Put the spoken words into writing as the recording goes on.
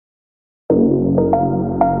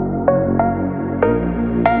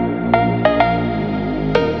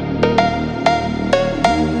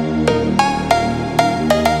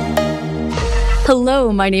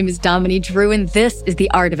Hello, my name is Dominique Drew, and this is The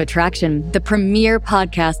Art of Attraction, the premier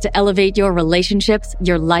podcast to elevate your relationships,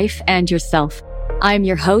 your life, and yourself. I'm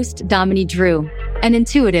your host, Dominique Drew, an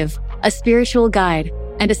intuitive, a spiritual guide,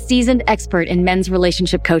 and a seasoned expert in men's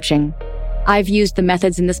relationship coaching. I've used the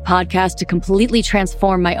methods in this podcast to completely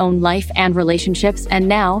transform my own life and relationships, and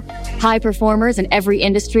now, high performers in every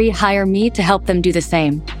industry hire me to help them do the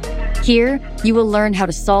same. Here, you will learn how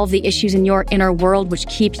to solve the issues in your inner world which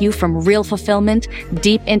keep you from real fulfillment,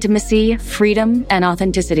 deep intimacy, freedom, and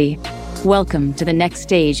authenticity. Welcome to the next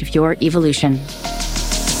stage of your evolution.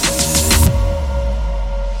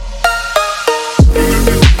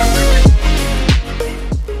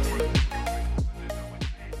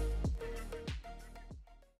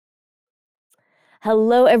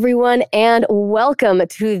 Hello, everyone, and welcome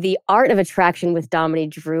to The Art of Attraction with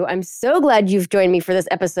Dominique Drew. I'm so glad you've joined me for this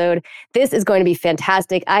episode. This is going to be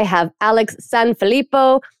fantastic. I have Alex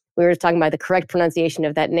Sanfilippo. We were talking about the correct pronunciation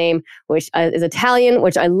of that name, which is Italian,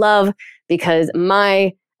 which I love because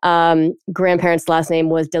my grandparents' last name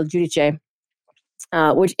was Del Giudice,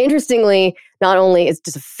 which interestingly, not only is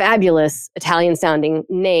just a fabulous Italian-sounding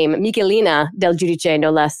name, Michelina Del Giudice,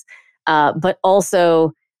 no less, but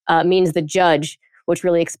also means the judge, which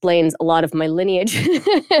really explains a lot of my lineage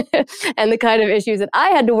and the kind of issues that I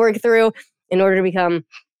had to work through in order to become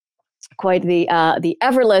quite the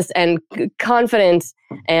effortless and confident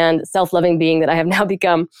and self-loving being that I have now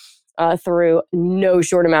become through no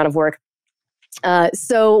short amount of work.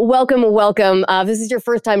 So welcome. If this is your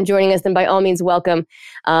first time joining us, then by all means, welcome.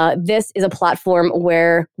 This is a platform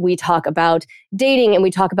where we talk about dating and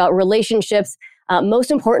we talk about relationships.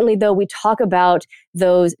 Most importantly, though, we talk about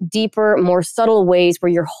those deeper, more subtle ways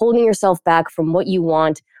where you're holding yourself back from what you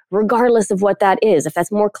want, regardless of what that is. If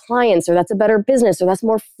that's more clients, or that's a better business, or that's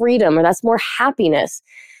more freedom, or that's more happiness,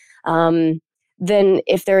 then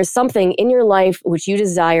if there is something in your life which you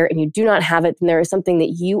desire and you do not have it, then there is something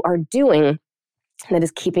that you are doing that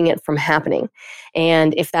is keeping it from happening.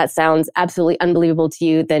 And if that sounds absolutely unbelievable to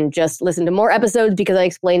you, then just listen to more episodes because I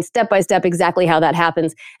explain step by step exactly how that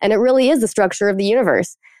happens. And it really is the structure of the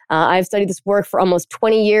universe. I've studied this work for almost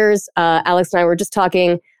 20 years. Alex and I were just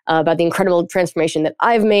talking about the incredible transformation that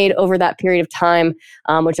I've made over that period of time,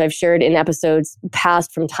 which I've shared in episodes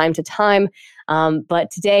past from time to time.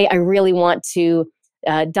 But today I really want to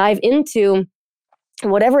dive into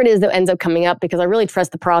whatever it is that ends up coming up, because I really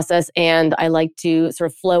trust the process and I like to sort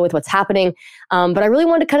of flow with what's happening. But I really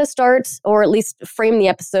want to kind of start, or at least frame the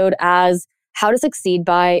episode as how to succeed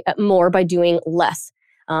by doing less.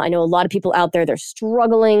 I know a lot of people out there, they're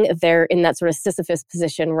struggling. They're in that sort of Sisyphus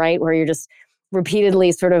position, right? Where you're just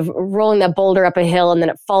repeatedly sort of rolling that boulder up a hill and then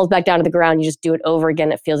it falls back down to the ground. You just do it over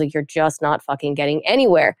again. It feels like you're just not fucking getting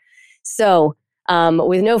anywhere. So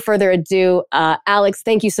with no further ado, Alex,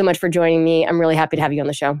 thank you so much for joining me. I'm really happy to have you on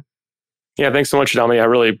the show. Yeah, thanks so much, Dominique. I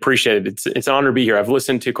really appreciate it. It's an honor to be here. I've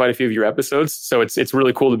listened to quite a few of your episodes, so it's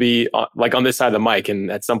really cool to be on this side of the mic. And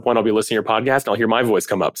at some point, I'll be listening to your podcast, and I'll hear my voice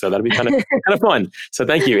come up. So that'll be kind of fun. So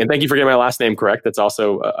thank you, and thank you for getting my last name correct. That's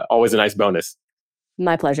also always a nice bonus.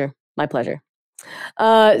 My pleasure.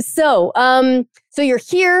 So you're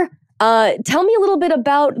here. Tell me a little bit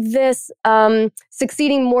about this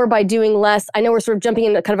succeeding more by doing less. I know we're sort of jumping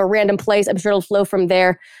into kind of a random place. I'm sure it'll flow from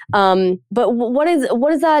there. But what is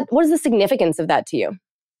that? What is the significance of that to you?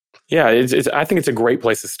 Yeah, I think it's a great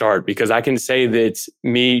place to start, because I can say that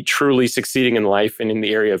me truly succeeding in life and in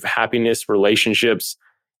the area of happiness, relationships,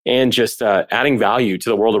 and just adding value to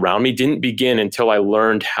the world around me didn't begin until I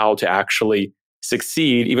learned how to actually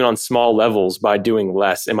succeed, even on small levels, by doing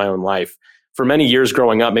less in my own life. For many years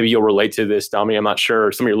growing up, maybe you'll relate to this, Dominique, I'm not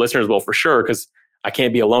sure. Some of your listeners will for sure, because I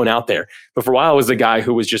can't be alone out there. But for a while, I was the guy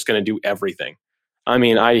who was just going to do everything. I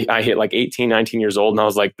mean, I hit like 18, 19 years old, and I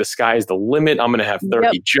was like, the sky is the limit. I'm going to have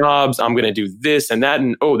 30 jobs. I'm going to do this and that.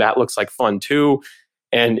 And oh, that looks like fun too.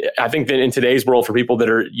 And I think that in today's world, for people that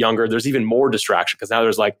are younger, there's even more distraction, because now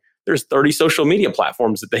there's 30 social media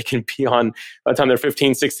platforms that they can be on. By the time they're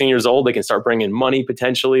 15, 16 years old, they can start bringing in money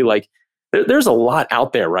potentially. Like, there's a lot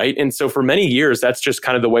out there, right? And so for many years, that's just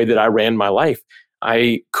kind of the way that I ran my life.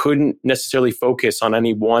 I couldn't necessarily focus on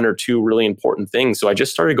any one or two really important things. So I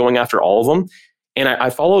just started going after all of them. And I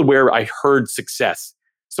followed where I heard success.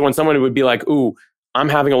 So when someone would be like, ooh, I'm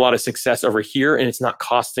having a lot of success over here and it's not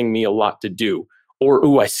costing me a lot to do. Or,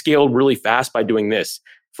 ooh, I scaled really fast by doing this.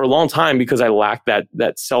 For a long time, because I lacked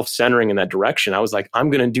that self-centering in that direction, I was like, I'm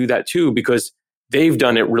going to do that too, because they've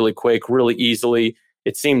done it really quick, really easily.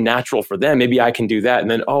 it seemed natural for them. Maybe I can do that. And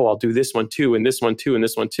then, oh, I'll do this one too, and this one too, and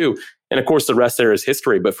this one too. And of course, the rest there is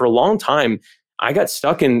history. But for a long time, I got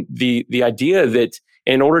stuck in the idea that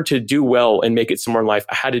in order to do well and make it somewhere in life,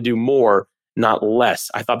 I had to do more, not less.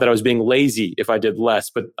 I thought that I was being lazy if I did less,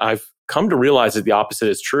 but I've come to realize that the opposite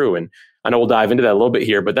is true. And I know we'll dive into that a little bit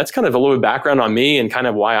here, but that's kind of a little bit background on me and kind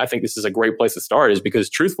of why I think this is a great place to start, is because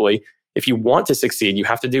truthfully, if you want to succeed, you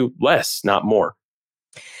have to do less, not more.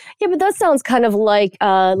 Yeah, but that sounds kind of like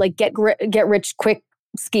get rich quick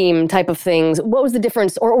scheme type of things. What was the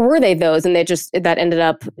difference, or were they those, and that ended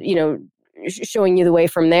up, showing you the way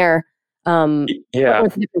from there? Yeah,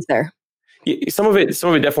 what's the difference there? Some of it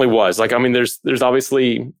definitely was. Like, I mean, there's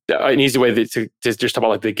obviously an easy way to just talk about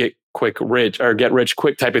like the get rich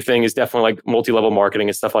quick type of thing is definitely like multi-level marketing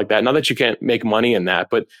and stuff like that. Not that you can't make money in that,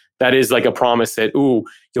 but that is like a promise that, you'll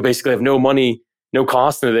basically have no money, no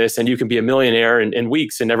cost into this, and you can be a millionaire in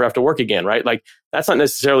weeks and never have to work again, right? Like, that's not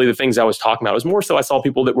necessarily the things I was talking about. It was more so I saw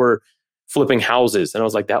people that were flipping houses, and I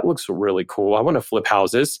was like, that looks really cool. I want to flip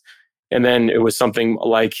houses. And then it was something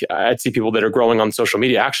like I'd see people that are growing on social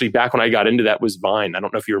media. Actually, back when I got into that was Vine. I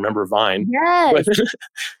don't know if you remember Vine. Yes. But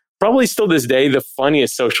probably still this day, the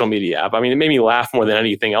funniest social media app. I mean, it made me laugh more than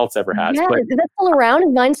anything else ever has. Yeah. But Is that still around?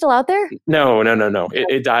 Is Vine still out there? No.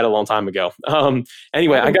 It died a long time ago.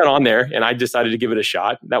 Anyway, I got on there and I decided to give it a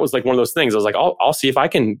shot. That was like one of those things. I was like, I'll see if I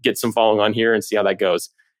can get some following on here and see how that goes.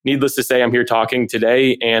 Needless to say, I'm here talking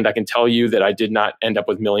today, and I can tell you that I did not end up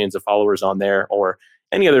with millions of followers on there or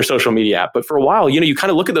any other social media app. But for a while, you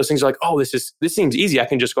kind of look at those things like, oh, this seems easy. I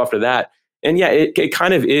can just go after that. And yeah, it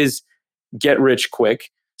kind of is get rich quick.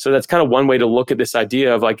 So that's kind of one way to look at this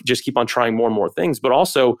idea of like, just keep on trying more and more things. But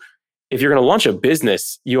also, if you're going to launch a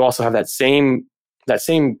business, you also have that same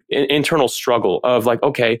internal struggle of like,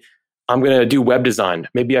 okay, I'm going to do web design.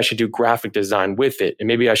 Maybe I should do graphic design with it. And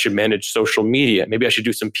maybe I should manage social media. Maybe I should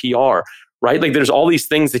do some PR, right? Like, there's all these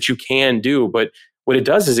things that you can do, but what it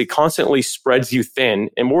does is it constantly spreads you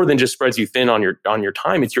thin, and more than just spreads you thin on your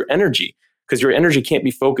time, it's your energy, because your energy can't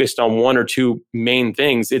be focused on one or two main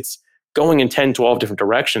things. It's going in 10, 12 different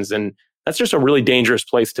directions. And that's just a really dangerous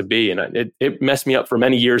place to be. And it messed me up for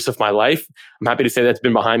many years of my life. I'm happy to say that's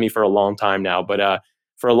been behind me for a long time now. But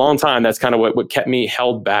for a long time, that's kind of what kept me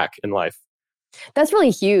held back in life. That's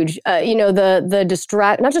really huge.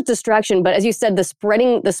 The not just distraction, but as you said, the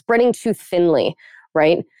spreading too thinly,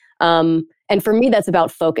 right? And for me, that's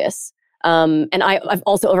about focus. And I've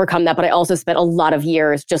also overcome that, but I also spent a lot of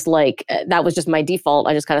years just like, that was just my default.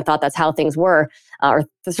 I just kind of thought that's how things were, or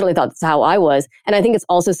certainly thought that's how I was. And I think it's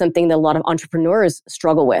also something that a lot of entrepreneurs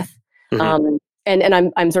struggle with. Mm-hmm.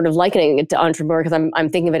 And I'm sort of likening it to entrepreneur because I'm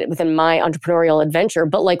thinking of it within my entrepreneurial adventure.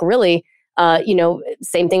 But like really,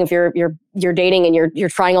 same thing if you're dating and you're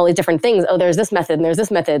trying all these different things. Oh, there's this method and there's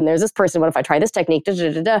this method and there's this person. What if I try this technique? Da,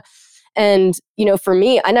 da, da, da. And, for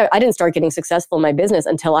me, I didn't start getting successful in my business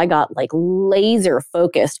until I got like laser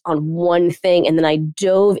focused on one thing. And then I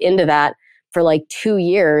dove into that for like 2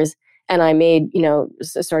 years, and I made,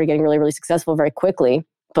 started getting really, really successful very quickly.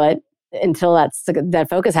 But until that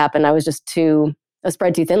focus happened, I was just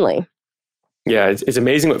spread too thinly. Yeah, it's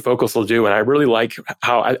amazing what focus will do. And I really like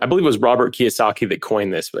how, I believe it was Robert Kiyosaki that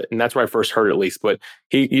coined this, and that's where I first heard it at least. But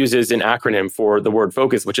he uses an acronym for the word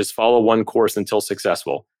focus, which is follow one course until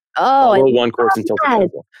successful. Oh, follow one course until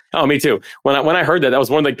successful. Oh, me too. When I heard that was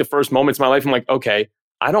one of like the first moments in my life. I'm like, okay,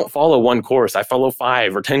 I don't follow one course. I follow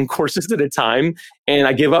 5 or 10 courses at a time, and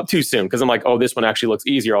I give up too soon because I'm like, oh, this one actually looks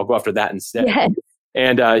easier. I'll go after that instead. Yes.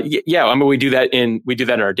 And I mean, we do that in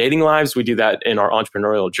our dating lives. We do that in our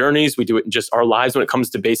entrepreneurial journeys. We do it in just our lives when it comes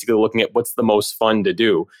to basically looking at what's the most fun to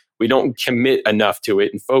do. We don't commit enough to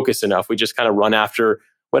it and focus enough. We just kind of run after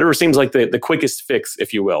whatever seems like the quickest fix,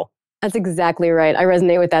 if you will. That's exactly right. I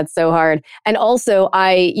resonate with that so hard. And also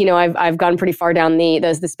I've gone pretty far down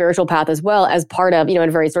the spiritual path as well, as part of, in a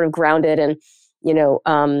very sort of grounded and,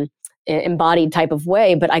 embodied type of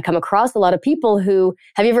way. But I come across a lot of people who,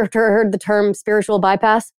 have you ever heard the term spiritual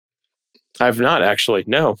bypass? I've not actually,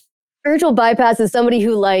 no. Spiritual bypass is somebody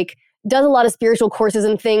who like does a lot of spiritual courses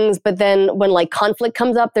and things, but then when like conflict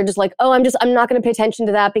comes up, they're just like, oh, I'm not going to pay attention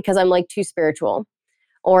to that because I'm like too spiritual.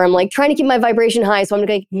 Or I'm like trying to keep my vibration high, so I'm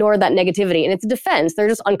going to ignore that negativity. And it's a defense. They're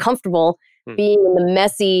just uncomfortable being in the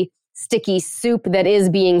messy, sticky soup that is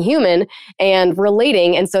being human and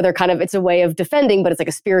relating. And so they're it's a way of defending, but it's like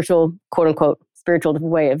a spiritual, quote unquote, spiritual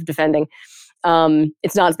way of defending.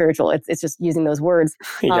 It's not spiritual. It's just using those words.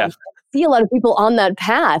 Yeah. I see a lot of people on that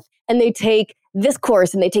path, and they take this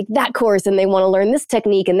course and they take that course and they want to learn this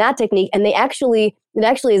technique and that technique. And it actually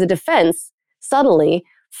is a defense subtly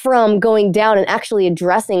from going down and actually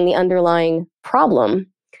addressing the underlying problem.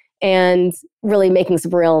 and really making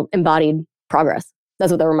some real embodied progress.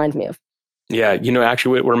 That's what that reminds me of. Yeah,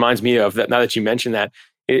 actually what reminds me of that, now that you mentioned that,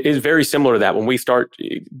 it is very similar to that when we start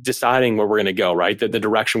deciding where we're going to go, right? The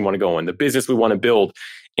direction we want to go in, the business we want to build.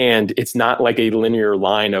 And it's not like a linear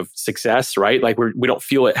line of success, right? Like we don't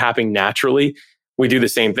feel it happening naturally. We do the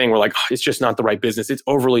same thing. We're like, oh, it's just not the right business. It's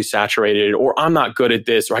overly saturated, or I'm not good at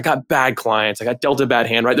this, or I got bad clients. I got dealt a bad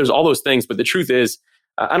hand, right? There's all those things. But the truth is,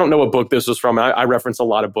 I don't know what book this was from. I reference a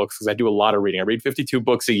lot of books because I do a lot of reading. I read 52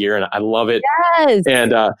 books a year and I love it. Yes.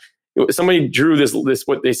 And somebody drew this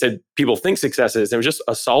what they said people think success is. It was just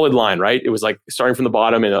a solid line, right? It was like starting from the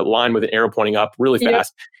bottom and a line with an arrow pointing up really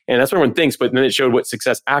fast. And that's what everyone thinks. But then it showed what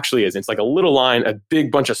success actually is. It's like a little line, a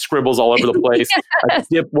big bunch of scribbles all over the place, a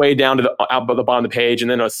dip way down to the bottom of the page,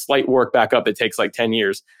 and then a slight work back up that takes like 10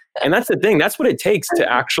 years. And that's the thing. That's what it takes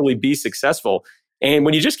to actually be successful. And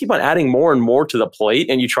when you just keep on adding more and more to the plate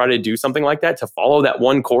and you try to do something like that to follow that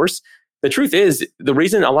one course, the truth is, the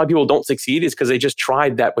reason a lot of people don't succeed is because they just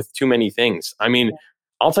tried that with too many things. I mean,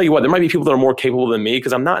 I'll tell you what, there might be people that are more capable than me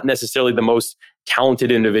because I'm not necessarily the most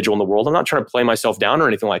talented individual in the world. I'm not trying to play myself down or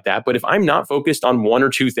anything like that. But if I'm not focused on one or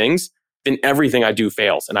two things, then everything I do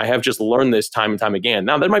fails. And I have just learned this time and time again.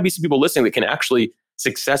 Now, there might be some people listening that can actually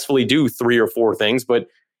successfully do 3 or 4 things, but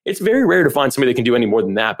it's very rare to find somebody that can do any more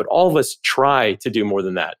than that. But all of us try to do more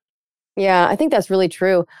than that. Yeah, I think that's really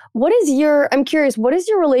true. I'm curious, what is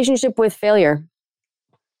your relationship with failure?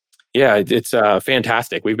 Yeah, it's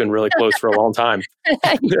fantastic. We've been really close for a long time. That's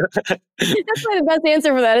like the best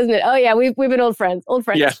answer for that, isn't it? Oh yeah, we've been old friends.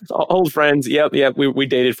 Yeah, old friends. Yep. We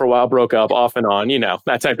dated for a while, broke up off and on,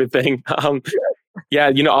 that type of thing.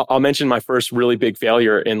 Yeah, I'll mention my first really big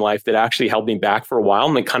failure in life that actually held me back for a while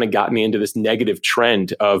and it kind of got me into this negative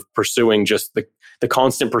trend of pursuing just the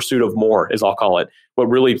constant pursuit of more, as I'll call it. What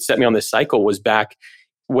really set me on this cycle was back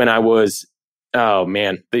when I was, oh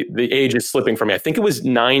man, the age is slipping from me. I think it was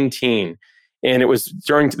 19. And it was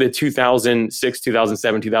during the 2006,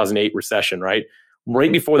 2007, 2008 recession, right?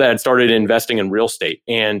 Right before that, I'd started investing in real estate.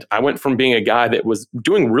 And I went from being a guy that was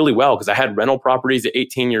doing really well because I had rental properties at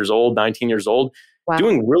 18 years old, 19 years old,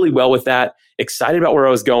 doing really well with that, excited about where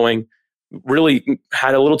I was going, really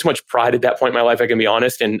had a little too much pride at that point in my life, I can be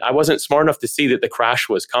honest. And I wasn't smart enough to see that the crash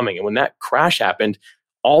was coming. And when that crash happened,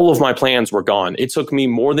 all of my plans were gone. It took me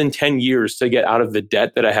more than 10 years to get out of the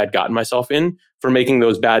debt that I had gotten myself in for making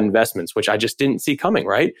those bad investments, which I just didn't see coming,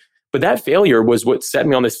 right? But that failure was what set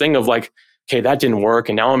me on this thing of like, okay, that didn't work.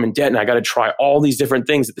 And now I'm in debt and I got to try all these different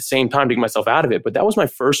things at the same time to get myself out of it. But that was my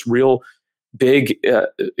first real big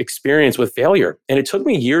experience with failure. And it took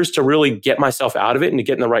me years to really get myself out of it and to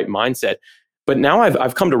get in the right mindset. But now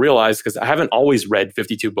I've come to realize, because I haven't always read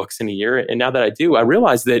 52 books in a year. And now that I do, I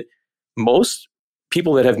realize that most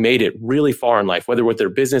people that have made it really far in life, whether with their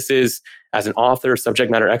businesses, as an author,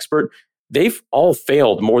 subject matter expert, they've all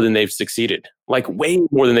failed more than they've succeeded, like way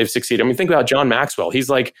more than they've succeeded. I mean, think about John Maxwell. He's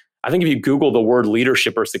like, I think if you Google the word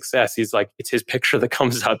leadership or success, he's like, it's his picture that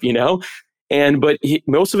comes up, But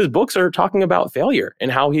most of his books are talking about failure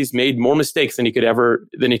and how he's made more mistakes than he could ever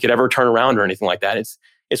turn around or anything like that.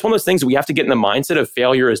 It's one of those things that we have to get in the mindset of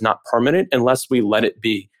failure is not permanent unless we let it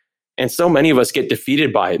be. And so many of us get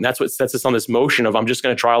defeated by it. And that's what sets us on this motion of I'm just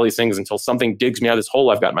going to try all these things until something digs me out of this hole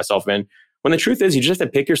I've got myself in. When the truth is, you just have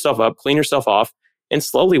to pick yourself up, clean yourself off, and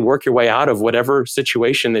slowly work your way out of whatever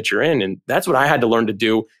situation that you're in. And that's what I had to learn to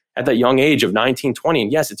do at that young age of 19, 20.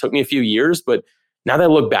 And yes, it took me a few years, but now that I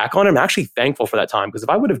look back on it, I'm actually thankful for that time. Because if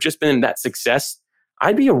I would have just been in that success,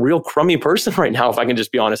 I'd be a real crummy person right now, if I can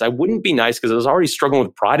just be honest. I wouldn't be nice because I was already struggling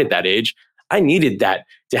with pride at that age. I needed that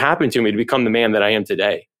to happen to me to become the man that I am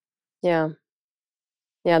today. Yeah.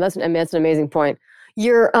 Yeah, that's an amazing point.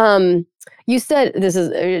 You said this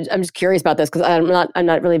is. I'm just curious about this because I'm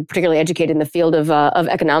not really particularly educated in the field of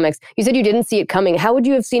economics. You said you didn't see it coming. How would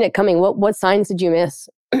you have seen it coming? What signs did you miss?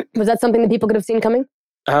 Was that something that people could have seen coming?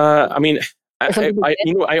 I mean,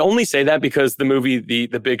 I only say that because the movie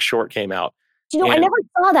The Big Short came out. I never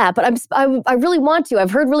saw that, but I really want to. I've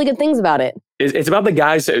heard really good things about it. It's about the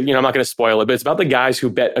guys, I'm not going to spoil it, but it's about the guys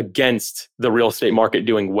who bet against the real estate market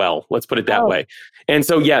doing well. Let's put it that way. And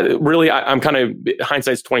so, yeah, really, I'm kind of,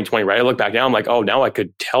 hindsight's 2020, right? I look back now, I'm like, oh, now I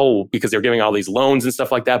could tell because they're giving all these loans and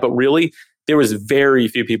stuff like that. But really, there was very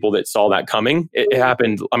few people that saw that coming. It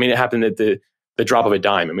happened. I mean, it happened at the drop of a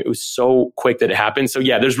dime. I mean, it was so quick that it happened. So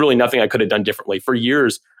yeah, there's really nothing I could have done differently. For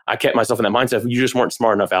years, I kept myself in that mindset. You just weren't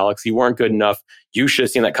smart enough, Alex. You weren't good enough. You should have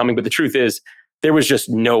seen that coming. But the truth is, there was just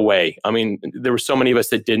no way. I mean, there were so many of us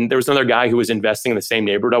that didn't. There was another guy who was investing in the same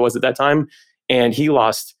neighborhood I was at that time, and he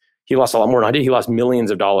lost a lot more than I did. He lost millions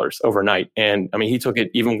of dollars overnight. And I mean, he took it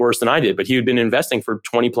even worse than I did, but he had been investing for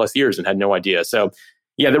 20 plus years and had no idea. So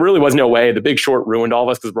Yeah, there really was no way. The Big Short ruined all of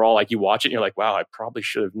us because we're all like, you watch it and you're like, wow, I probably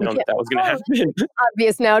should have known that was going to happen.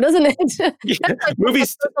 Obvious now, doesn't it? Yeah, That's like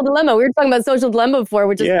movies. Social Dilemma. We were talking about Social Dilemma before,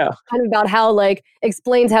 which is Yeah, kind of about how like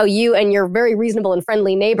explains how you and your very reasonable and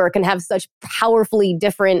friendly neighbor can have such powerfully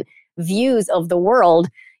different views of the world.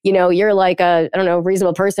 You know, you're like a, I don't know,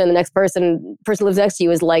 reasonable person. The next person who lives next to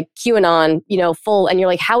you is like QAnon, you know, full. And you're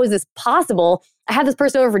like, how is this possible? I had this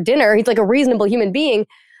person over for dinner. He's like a reasonable human being.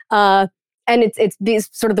 And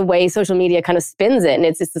it's sort of the way social media kind of spins it. And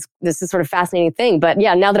it's just this is sort of fascinating thing. But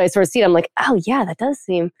yeah, now that I sort of see it, I'm like, oh yeah, that does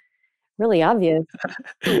seem really obvious.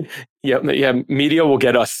 yeah. Media will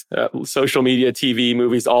get us. Social media, TV,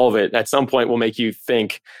 movies, all of it. At some point, will make you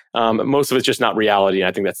think. Most of it's just not reality. And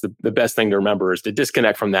I think that's the best thing to remember is to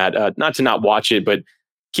disconnect from that. Not to not watch it, but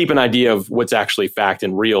keep an idea of what's actually fact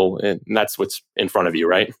and real, and that's what's in front of you,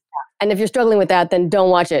 right? And if you're struggling with that, then don't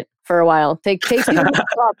watch it for a while. Take 2 weeks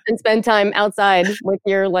off and spend time outside with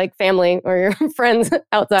your like family or your friends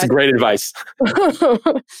outside. That's great advice.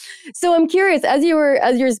 So I'm curious, as you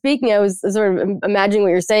were speaking, I was sort of imagining what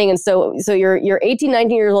you're saying. And so you're 18,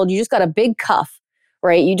 19 years old. You just got a big cuff,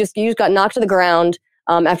 right? You just got knocked to the ground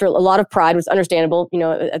after a lot of pride, which was understandable, you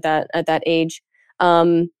know, at that age.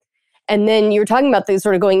 And then you were talking about the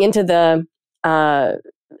sort of going into the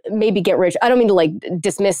maybe get rich. I don't mean to like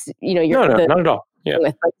dismiss, you know, No, not at all. Yeah.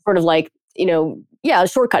 With, like, sort of like, you know,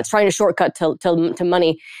 shortcuts, trying to shortcut to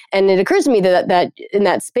money. And it occurs to me that in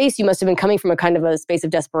that space, you must have been coming from a kind of a space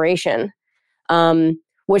of desperation,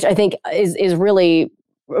 which I think is really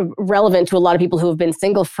relevant to a lot of people who have been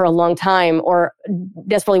single for a long time or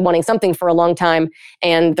desperately wanting something for a long time,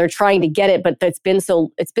 and they're trying to get it, but it's been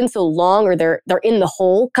so long, or they're in the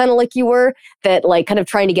hole, kind of like you were, that like kind of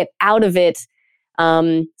trying to get out of it.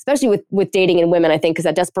 Especially with dating and women, I think, because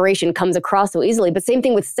that desperation comes across so easily. But same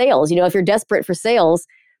thing with sales. You know, if you're desperate for sales,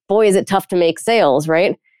 boy, is it tough to make sales,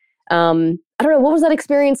 right? I don't know. What was that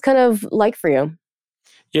experience kind of like for you?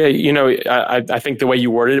 Yeah, you know, I think the way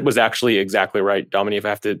you worded it was actually exactly right, Dominique.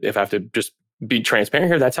 If I have to just be transparent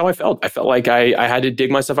here, that's how I felt. I felt like I had to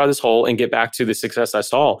dig myself out of this hole and get back to the success I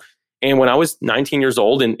saw. And when I was 19 years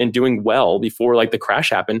old and doing well before like the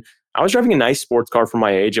crash happened, I was driving a nice sports car for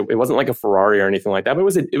my age. It wasn't like a Ferrari or anything like that, but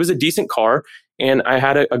it was a decent car. And I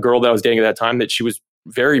had a girl that I was dating at that time that she was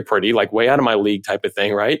very pretty, like way out of my league type of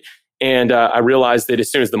thing, right? And I realized that as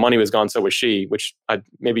soon as the money was gone, so was she, which I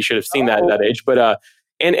maybe should have seen that at that age. But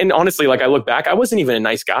and honestly, like I look back, I wasn't even a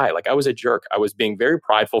nice guy. Like I was a jerk. I was being very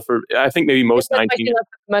prideful for, I think maybe most 19.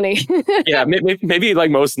 Money. Yeah, maybe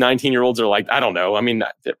like most 19-year-olds are like, I don't know. I mean,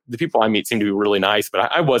 the people I meet seem to be really nice,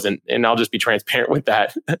 but I wasn't. And I'll just be transparent with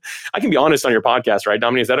that. I can be honest on your podcast, right,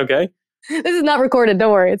 Dominique? Is that okay? This is not recorded.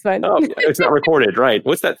 Don't worry. It's fine. Oh, it's not recorded, right?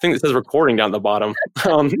 What's that thing that says recording down the bottom?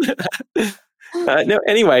 No,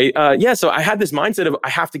 anyway, so I had this mindset of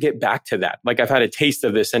I have to get back to that. Like I've had a taste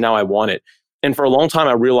of this and now I want it. And for a long time,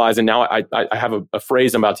 I realized, and now I have a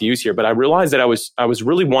phrase I'm about to use here, but I realized that I was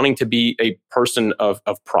really wanting to be a person of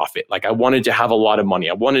profit. Like I wanted to have a lot of money.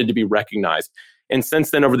 I wanted to be recognized. And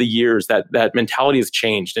since then, over the years, that mentality has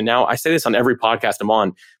changed. And now I say this on every podcast I'm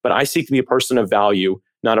on, but I seek to be a person of value,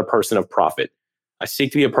 not a person of profit. I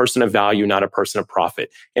seek to be a person of value, not a person of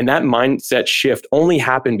profit. And that mindset shift only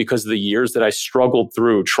happened because of the years that I struggled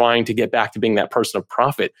through trying to get back to being that person of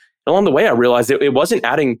profit. And along the way, I realized that it wasn't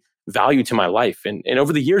adding value to my life. And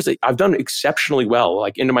over the years, I've done exceptionally well,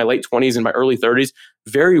 like into my late 20s and my early 30s,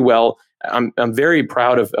 very well. I'm very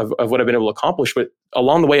proud of what I've been able to accomplish. But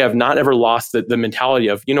along the way, I've not ever lost the mentality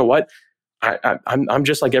of, you know what, I'm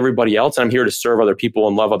just like everybody else. And I'm here to serve other people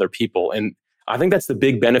and love other people. And I think that's the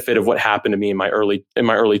big benefit of what happened to me in my early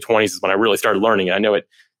 20s is when I really started learning it. I know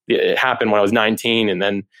it happened when I was 19, and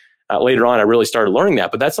then later on, I really started learning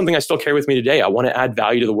that. But that's something I still carry with me today. I want to add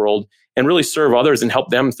value to the world and really serve others and help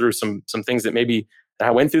them through some things that maybe that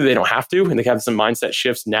I went through. They don't have to, and they have some mindset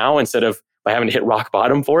shifts now instead of by having to hit rock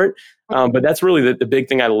bottom for it. But that's really the big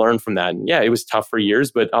thing I learned from that. And yeah, it was tough for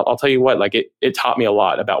years, but I'll tell you what, like it taught me a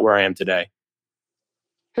lot about where I am today.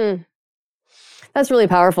 That's really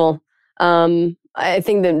powerful. I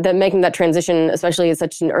think that making that transition, especially at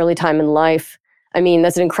such an early time in life, I mean,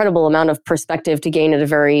 that's an incredible amount of perspective to gain at a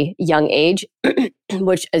very young age,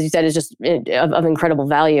 which, as you said, is just of incredible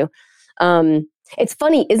value. It's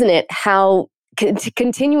funny, isn't it, how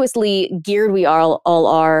continuously geared we all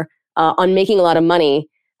are on making a lot of money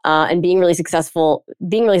and being really successful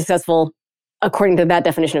according to that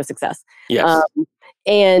definition of success. Yes.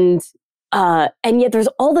 And yet there's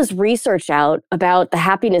all this research out about the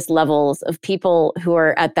happiness levels of people who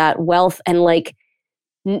are at that wealth, and like,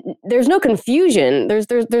 there's no confusion.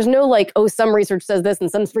 There's no like, oh, some research says this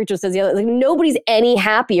and some research says the other. Like nobody's any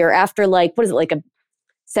happier after like, what is it, like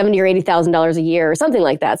 $70 or $80,000 a year or something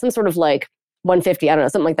like that, some sort of like 150, I don't know,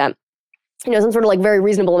 something like that. Some sort of like very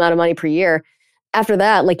reasonable amount of money per year. After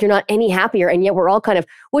that, like you're not any happier. And yet we're all kind of,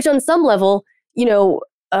 which on some level,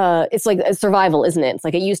 it's like a survival, isn't it? It's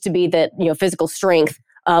like it used to be that, physical strength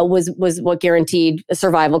was what guaranteed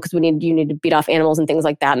survival because you need to beat off animals and things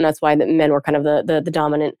like that. And that's why the men were kind of the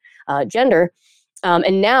dominant gender.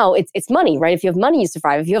 And now it's money, right? If you have money, you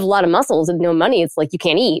survive. If you have a lot of muscles and no money, it's like you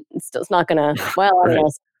can't eat. It's not going to, well, I don't know,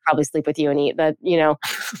 probably sleep with you and eat. But, you knock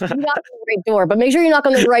on the right door. But make sure you knock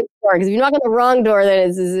on the right door because if you knock on the wrong door, then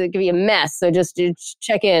it can be a mess. So just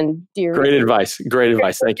check in. Great advice. Great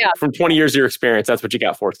advice. Thank you. From 20 years of your experience, that's what you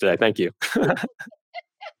got for us today. Thank you.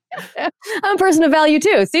 I'm a person of value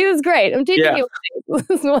too. See, it was great. I'm teaching you.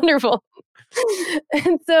 It's wonderful.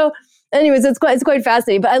 And so, anyways, it's quite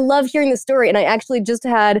fascinating. But I love hearing the story. And I actually just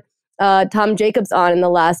had Tom Jacobs on in the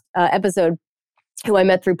last episode, who I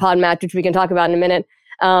met through Podmatch, which we can talk about in a minute.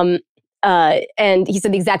 And he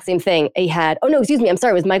said the exact same thing. He had,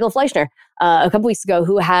 it was Michael Fleischner a couple weeks ago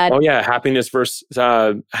who had... happiness versus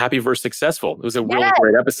happy versus successful. It was a really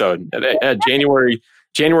great episode.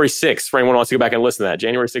 January 6th, for anyone who wants to go back and listen to that.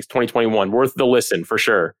 January 6th, 2021. Worth the listen for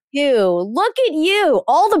sure. Look at you.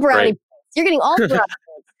 All the brownie points. You're getting all the brownie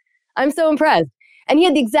points. I'm so impressed. And he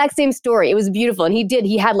had the exact same story. It was beautiful. And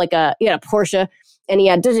he had a Porsche and he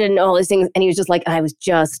had all these things. And he was just like, I was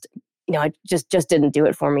just... I just didn't do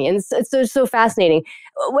it for me. And it's so fascinating.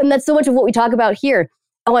 When that's so much of what we talk about here.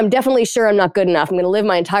 Oh, I'm definitely sure I'm not good enough. I'm going to live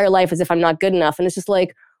my entire life as if I'm not good enough. And it's just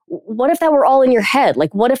like, what if that were all in your head?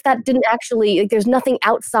 Like, what if that didn't actually, there's nothing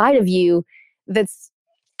outside of you that's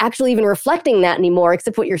actually even reflecting that anymore,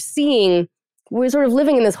 except what you're seeing. We're sort of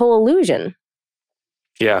living in this whole illusion.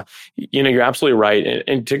 Yeah, you're absolutely right.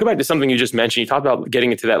 And to go back to something you just mentioned, you talked about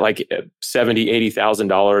getting into that like $70,000,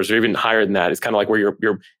 $80,000 or even higher than that. It's kind of like where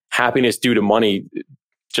your happiness due to money,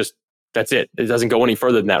 just that's it. It doesn't go any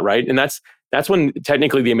further than that, right? And that's when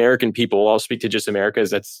technically the American people, I'll speak to just America,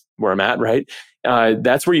 as that's where I'm at, right?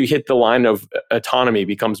 That's where you hit the line of autonomy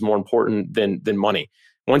becomes more important than money.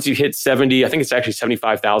 Once you hit 70, I think it's actually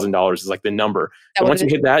 $75,000 is like the number. And once you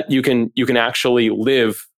hit that, you can actually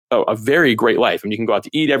live a very great life. And you can go out to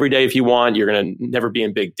eat every day if you want. You're going to never be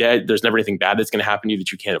in big debt. There's never anything bad that's going to happen to you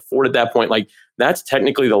that you can't afford at that point. Like that's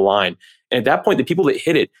technically the line. And at that point, the people that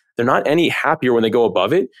hit it, they're not any happier when they go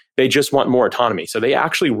above it. They just want more autonomy. So they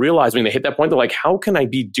actually realize when they hit that point, they're like, how can I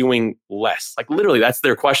be doing less? Like literally, that's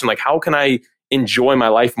their question. Like, how can I enjoy my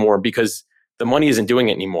life more because the money isn't doing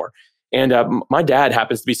it anymore? And my dad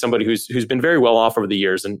happens to be somebody who's been very well off over the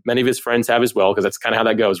years. And many of his friends have as well, because that's kind of how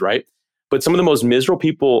that goes, right? But some of the most miserable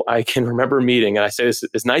people I can remember meeting, and I say this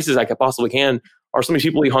as nice as I possibly can, are some of the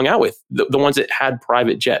people he hung out with. The ones that had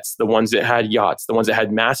private jets, the ones that had yachts, the ones that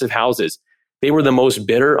had massive houses. They were the most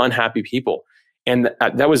bitter, unhappy people. And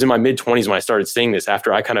that was in my mid-20s when I started seeing this,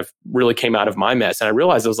 after I kind of really came out of my mess. And I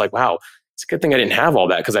realized I was like, wow, it's a good thing I didn't have all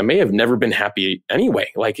that, because I may have never been happy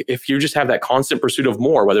anyway. Like if you just have that constant pursuit of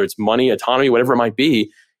more, whether it's money, autonomy, whatever it might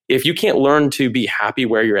be, if you can't learn to be happy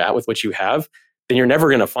where you're at with what you have, then you're never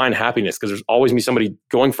going to find happiness, because there's always going to be somebody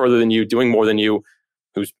going further than you, doing more than you,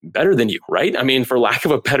 who's better than you, right? I mean, for lack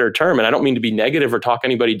of a better term, and I don't mean to be negative or talk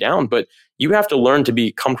anybody down, but you have to learn to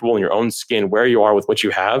be comfortable in your own skin, where you are with what you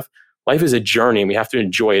have. Life is a journey and we have to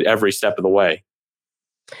enjoy it every step of the way.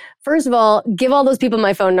 First of all, give all those people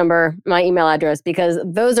my phone number, my email address, because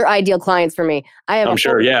those are ideal clients for me. I have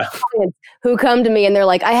clients who come to me and they're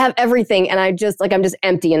like, I have everything. And I'm just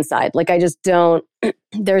empty inside. Like I just don't,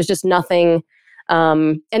 there's just nothing.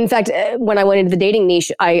 In fact, when I went into the dating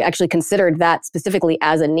niche, I actually considered that specifically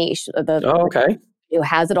as a niche. Who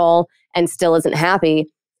has it all and still isn't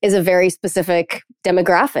happy is a very specific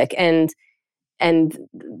demographic. And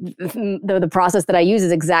the process that I use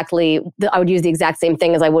is I would use the exact same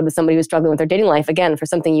thing as I would with somebody who's struggling with their dating life. Again, for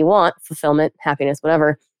something you want, fulfillment, happiness,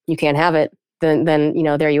 whatever, you can't have it, then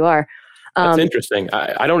there you are. That's interesting.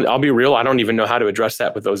 I'll be real. I don't even know how to address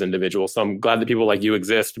that with those individuals. So I'm glad that people like you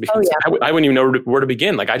exist, because I wouldn't even know where to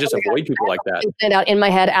begin. Like I just avoid people like that. Stand out in my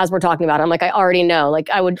head as we're talking about it. I'm like, I already know. Like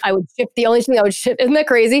I would shift. The only thing I would shift, isn't that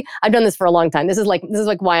crazy? I've done this for a long time. This is like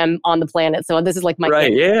why I'm on the planet. So this is like my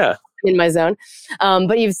right. Yeah. In my zone.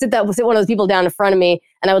 But you sit one of those people down in front of me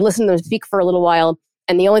and I would listen to them speak for a little while.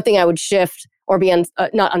 And the only thing I would shift or be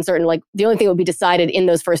not uncertain, like the only thing that would be decided in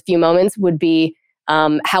those first few moments would be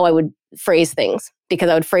how I would phrase things, because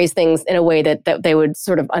I would phrase things in a way that they would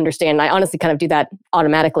sort of understand. And I honestly kind of do that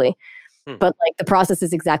automatically, but like the process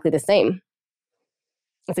is exactly the same.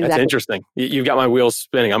 That's That's exactly. interesting. You've got my wheels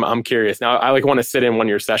spinning. I'm curious now. I like want to sit in one of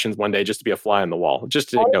your sessions one day just to be a fly on the wall, just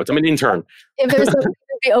to take notes. I'm an intern. If there's somebody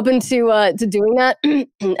who'd be open to doing that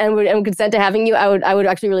and would consent to having you, I would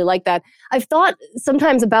actually really like that. I've thought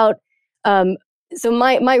sometimes about so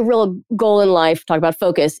my real goal in life, talk about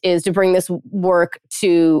focus, is to bring this work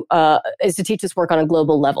is to teach this work on a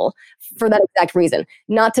global level for that exact reason.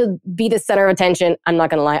 Not to be the center of attention. I'm not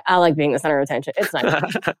going to lie. I like being the center of attention. It's nice.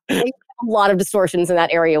 I have a lot of distortions in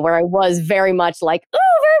that area where I was very much like, oh,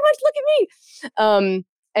 very much look at me.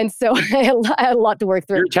 And so I had a lot to work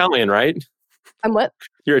through. You're Italian, right? I'm what?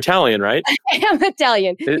 You're Italian, right? I am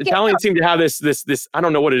Italian. Italians seem to have this, I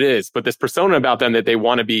don't know what it is, but this persona about them that they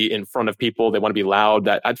want to be in front of people. They want to be loud.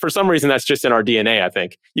 That for some reason, that's just in our DNA, I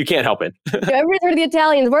think. You can't help it. Everybody's heard of the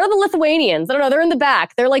Italians. Where are the Lithuanians? I don't know. They're in the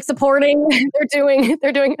back. They're like supporting. They're doing,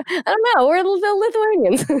 I don't know. Where are the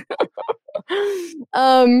Lithuanians?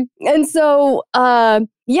 And so,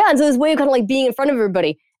 yeah. And so this way of kind of like being in front of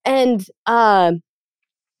everybody. And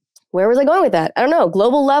where was I going with that? I don't know.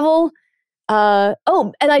 Global level.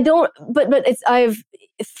 And I don't, but I've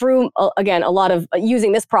through again, a lot of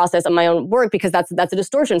using this process on my own work, because that's a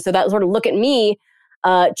distortion. So that sort of look at me,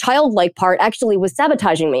 childlike part actually was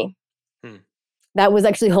sabotaging me. That was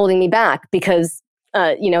actually holding me back because,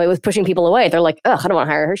 it was pushing people away. They're like, ugh, I don't want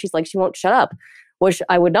to hire her. She's like, she won't shut up, which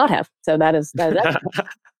I would not have. So that is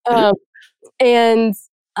and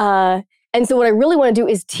so what I really want to do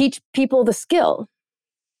is teach people the skill.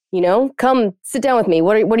 Come sit down with me.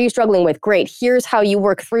 What are you struggling with? Great. Here's how you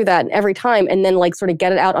work through that every time, and then like sort of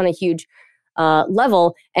get it out on a huge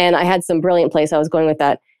level. And I had some brilliant place I was going with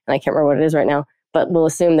that, and I can't remember what it is right now, but we'll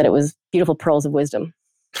assume that it was Beautiful Pearls of Wisdom.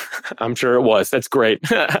 I'm sure it was. That's great.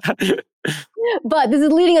 But this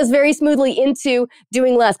is leading us very smoothly into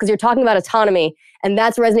doing less, because you're talking about autonomy, and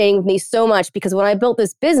that's resonating with me so much, because when I built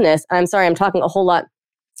this business, I'm sorry, I'm talking a whole lot,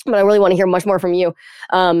 but I really want to hear much more from you.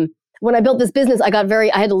 When I built this business, I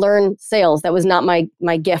had to learn sales. That was not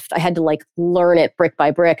my gift. I had to like learn it brick by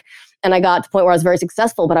brick. And I got to the point where I was very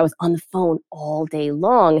successful, but I was on the phone all day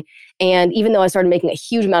long. And even though I started making a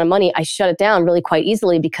huge amount of money, I shut it down really quite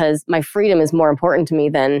easily, because my freedom is more important to me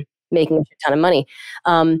than making a ton of money.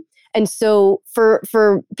 And so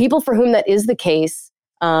for people for whom that is the case,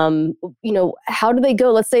 how do they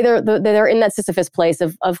go? Let's say they're in that Sisyphus place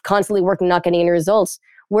of constantly working, not getting any results.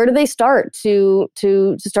 Where do they start to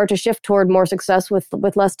start to shift toward more success with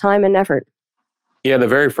less time and effort? Yeah, the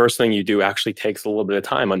very first thing you do actually takes a little bit of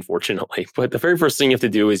time, unfortunately. But the very first thing you have to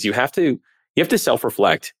do is you have to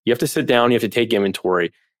self-reflect. You have to sit down, you have to take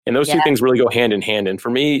inventory. And those two things really go hand in hand. And for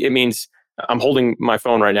me, it means I'm holding my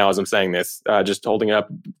phone right now as I'm saying this, just holding it up.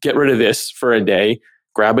 Get rid of this for a day,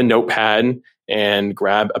 grab a notepad and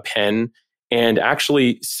grab a pen, and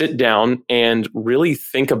actually sit down and really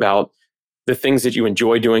think about the things that you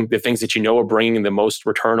enjoy doing, the things that you know are bringing the most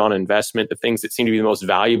return on investment, the things that seem to be the most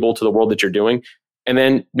valuable to the world that you're doing. And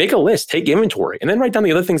then make a list, take inventory, and then write down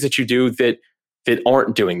the other things that you do that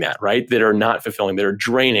aren't doing that, right? That are not fulfilling, that are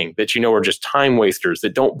draining, that you know are just time wasters,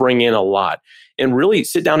 that don't bring in a lot. And really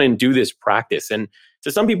sit down and do this practice. And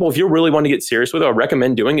to some people, if you really want to get serious with it, I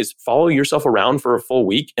recommend doing is follow yourself around for a full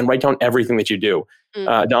week and write down everything that you do.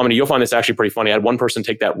 Dominique, you'll find this actually pretty funny. I had one person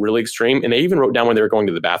take that really extreme, and they even wrote down when they were going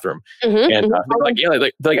to the bathroom. And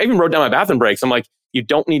I even wrote down my bathroom breaks. I'm like, you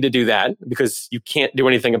don't need to do that because you can't do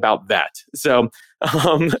anything about that. So,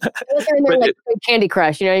 you're in there like Candy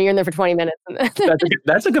Crush, you're in there for 20 minutes.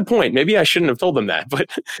 That's a good point. Maybe I shouldn't have told them that, but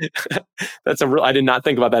I did not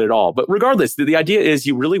think about that at all. But regardless, the idea is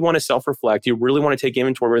you really want to self-reflect. You really want to take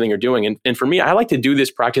inventory of everything you're doing. And for me, I like to do this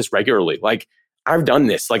practice regularly. Like I've done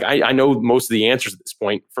this. Like I know most of the answers at this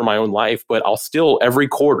point for my own life, but I'll still every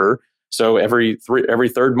quarter. So every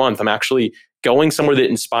third month, I'm actually going somewhere that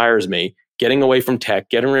inspires me, getting away from tech,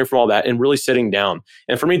 getting away from all that, and really sitting down.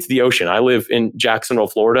 And for me, it's the ocean. I live in Jacksonville,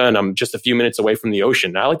 Florida, and I'm just a few minutes away from the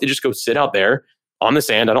ocean. I like to just go sit out there on the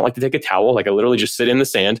sand. I don't like to take a towel. Like I literally just sit in the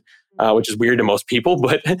sand, which is weird to most people,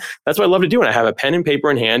 but that's what I love to do. And I have a pen and paper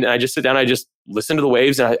in hand, and I just sit down, I just listen to the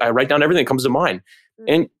waves, and I write down everything that comes to mind.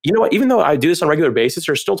 And you know what? Even though I do this on a regular basis,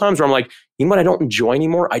 there's still times where I'm like, you know what I don't enjoy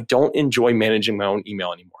anymore? I don't enjoy managing my own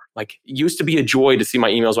email anymore. Like it used to be a joy to see my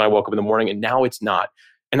emails when I woke up in the morning, and now it's not.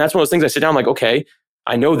 And that's one of those things I sit down, I'm like, okay,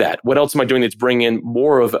 I know that. What else am I doing that's bringing in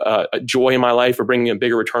more of a joy in my life or bringing in a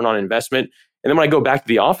bigger return on investment? And then when I go back to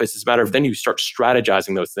the office, it's a matter of then you start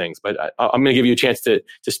strategizing those things. But I'm going to give you a chance to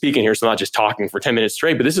speak in here, so I'm not just talking for 10 minutes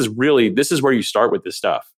straight. But this is where you start with this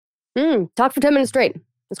stuff. Talk for 10 minutes straight.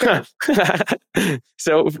 That's great.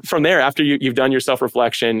 So from there, after you've done your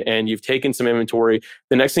self-reflection and you've taken some inventory,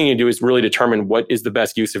 the next thing you do is really determine what is the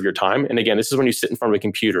best use of your time. And again, this is when you sit in front of a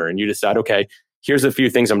computer and you decide, okay, here's a few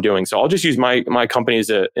things I'm doing. So I'll just use my company as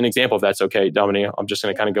an example, if that's okay, Dominique. I'm just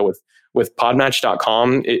going to kind of go with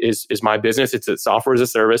Podmatch.com is my business. It's a software as a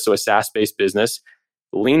service, so a SaaS-based business,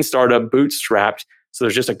 lean startup, bootstrapped. So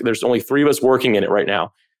there's only 3 of us working in it right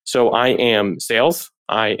now. So I am sales,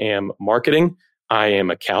 I am marketing, I am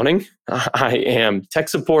accounting, I am tech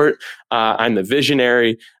support, I'm the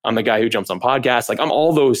visionary, I'm the guy who jumps on podcasts. Like I'm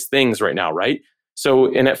all those things right now, right?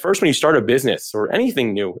 So, and at first when you start a business or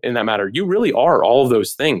anything new in that matter, you really are all of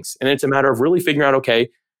those things. And it's a matter of really figuring out, okay,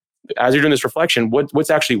 as you're doing this reflection, what's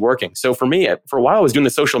actually working? So for me, for a while, I was doing the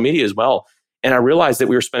social media as well. And I realized that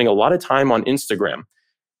we were spending a lot of time on Instagram.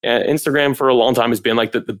 Instagram for a long time has been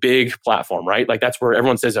like the big platform, right? Like that's where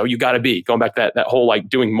everyone says, oh, you got to be. Going back to that whole like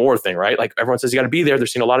doing more thing, right? Like everyone says you got to be there. They're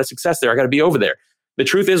seeing a lot of success there. I got to be over there. The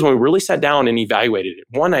truth is when we really sat down and evaluated it,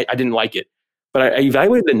 one, I didn't like it, but I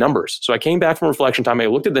evaluated the numbers. So I came back from reflection time. I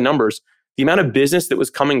looked at the numbers. The amount of business that was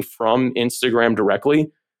coming from Instagram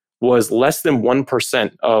directly was less than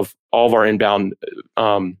 1% of all of our inbound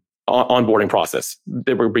onboarding process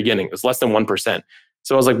that we're beginning. It was less than 1%.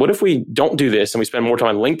 So I was like, what if we don't do this and we spend more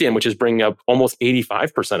time on LinkedIn, which is bringing up almost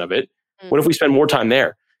 85% of it? What if we spend more time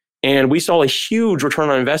there? And we saw a huge return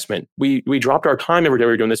on investment. We dropped our time every day.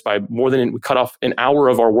 We were doing this by we cut off an hour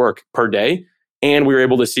of our work per day, and we were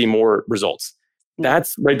able to see more results.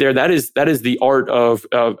 That's right there. That is the art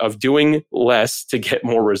of doing less to get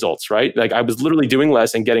more results, right? Like I was literally doing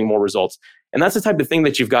less and getting more results. And that's the type of thing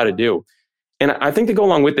that you've got to do. And I think to go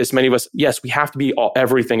along with this, many of us, yes, we have to be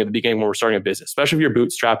everything at the beginning when we're starting a business, especially if you're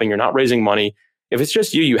bootstrapping, you're not raising money. If it's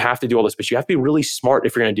just you have to do all this, but you have to be really smart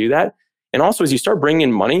if you're going to do that. And also, as you start bringing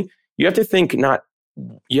in money, you have to think who,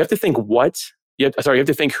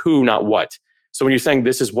 not what. So when you're saying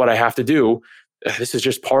this is what I have to do, this is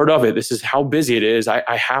just part of it. This is how busy it is.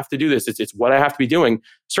 I have to do this. It's what I have to be doing.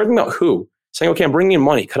 Start thinking about who. Saying, okay, I'm bringing in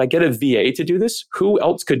money. Could I get a VA to do this? Who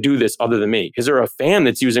else could do this other than me? Is there a fan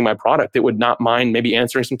that's using my product that would not mind maybe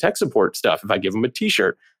answering some tech support stuff if I give them a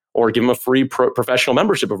t-shirt or give them a free professional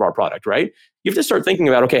membership of our product, right? You have to start thinking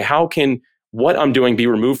about, okay, how can what I'm doing be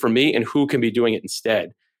removed from me and who can be doing it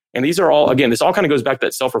instead? And these are all, again, this all kind of goes back to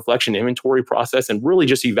that self-reflection inventory process and really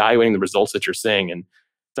just evaluating the results that you're seeing. And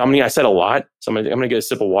Dominique, I said a lot, so I'm going to get a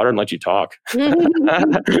sip of water and let you talk.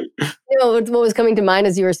 What was coming to mind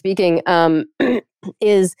as you were speaking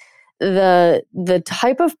is the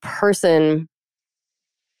type of person,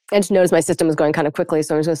 and to notice my system is going kind of quickly,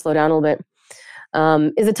 so I'm just going to slow down a little bit,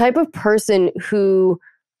 is the type of person who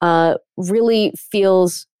really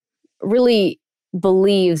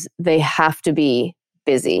believes they have to be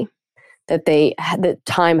busy, that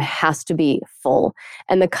time has to be full,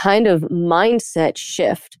 and the kind of mindset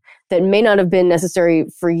shift that may not have been necessary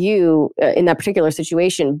for you in that particular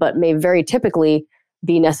situation, but may very typically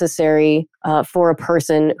be necessary for a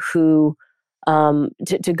person who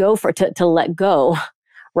to let go,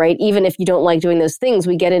 right? Even if you don't like doing those things,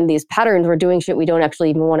 we get into these patterns. We're doing shit we don't actually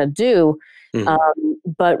even want to do,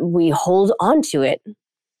 but we hold on to it.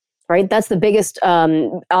 Right, that's the biggest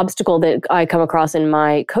obstacle that I come across in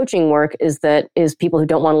my coaching work is people who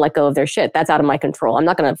don't want to let go of their shit. That's out of my control. I'm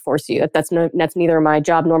not going to force you. That's neither my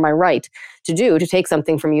job nor my right to take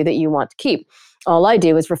something from you that you want to keep. All I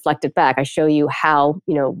do is reflect it back. I show you how,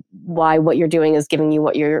 why what you're doing is giving you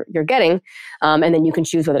what you're getting, and then you can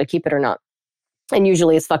choose whether to keep it or not. And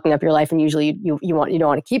usually it's fucking up your life, and usually you don't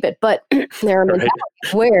want to keep it. But there are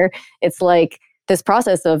mentalities where it's like this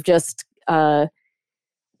process of just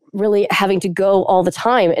really having to go all the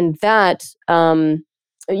time, and that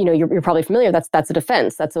you're probably familiar. That's a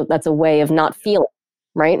defense. That's a way of not feeling,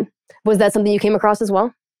 right? Was that something you came across as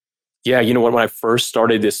well? Yeah, when I first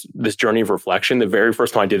started this journey of reflection, the very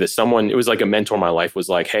first time I did this, it was like a mentor in my life was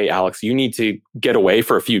like, "Hey, Alex, you need to get away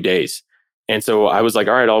for a few days." And so I was like,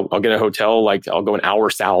 "All right, I'll get a hotel. Like I'll go an hour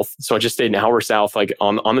south." So I just stayed an hour south, like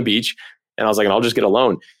on the beach, and I was like, "I'll just get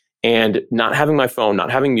alone." And not having my phone,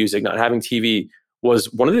 not having music, not having TV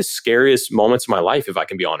was one of the scariest moments of my life, if I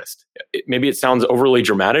can be honest. Maybe it sounds overly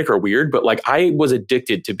dramatic or weird, but like I was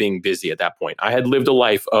addicted to being busy at that point. I had lived a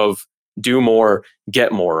life of do more,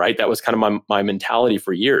 get more, right? That was kind of my mentality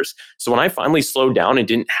for years. So when I finally slowed down and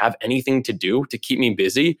didn't have anything to do to keep me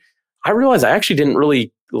busy, I realized I actually didn't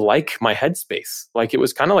really like my headspace. Like it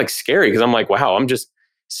was kind of like scary because I'm like, wow, I'm just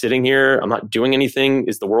sitting here. I'm not doing anything.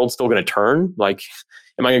 Is the world still going to turn? Like,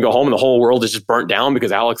 am I going to go home and the whole world is just burnt down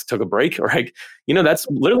because Alex took a break? Right? That's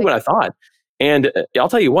literally what I thought. And I'll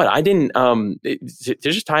tell you what, I didn't, to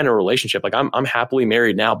just tie in a relationship, like I'm happily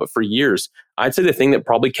married now, but for years, I'd say the thing that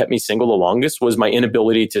probably kept me single the longest was my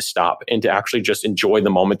inability to stop and to actually just enjoy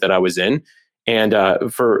the moment that I was in. And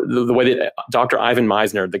for the way that Dr. Ivan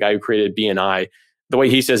Misner, the guy who created BNI, the way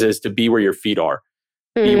he says is to be where your feet are.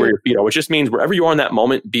 Be where your feet are, which just means wherever you are in that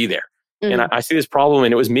moment, be there. And I see this problem,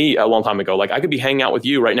 and it was me a long time ago. Like I could be hanging out with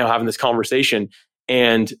you right now, having this conversation,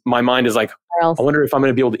 and my mind is like, I wonder if I'm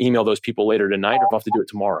going to be able to email those people later tonight, or if I have to do it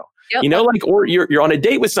tomorrow. Yep. You know, like, or you're on a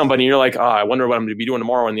date with somebody, and you're like, oh, I wonder what I'm going to be doing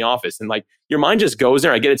tomorrow in the office, and like your mind just goes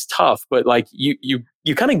there. I get it's tough, but like you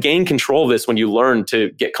kind of gain control of this when you learn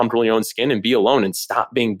to get comfortable in your own skin and be alone and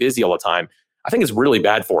stop being busy all the time. I think it's really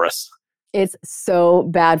bad for us. It's so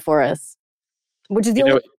bad for us. Which is the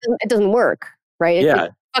only reason it doesn't work, right?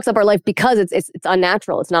 It fucks up our life because it's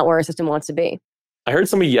unnatural. It's not where our system wants to be. I heard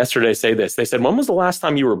somebody yesterday say this. They said, when was the last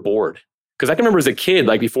time you were bored? Because I can remember as a kid,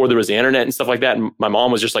 like before there was the internet and stuff like that, and my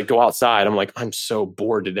mom was just like, go outside. I'm like, I'm so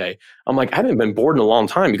bored today. I'm like, I haven't been bored in a long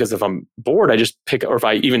time, because if I'm bored, I just pick, or if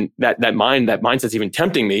I even, that mindset's even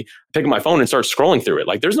tempting me, pick up my phone and start scrolling through it.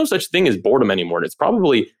 Like there's no such thing as boredom anymore. And it's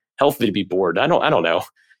probably healthy to be bored. I don't know.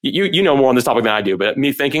 You know more on this topic than I do, but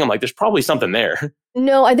me thinking, I'm like, there's probably something there.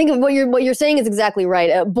 No, I think what you're saying is exactly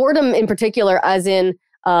right. Boredom in particular, as in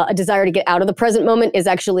a desire to get out of the present moment, is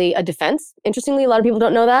actually a defense. Interestingly, a lot of people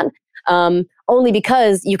don't know that. Only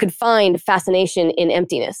because you could find fascination in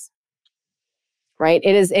emptiness, right?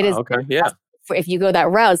 It is. Okay. Yeah. If you go that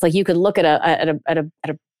route, it's like you could look at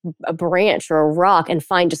a branch or a rock and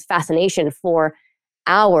find just fascination for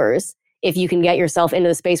hours. If you can get yourself into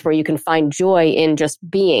the space where you can find joy in just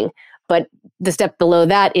being. But the step below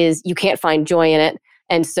that is you can't find joy in it.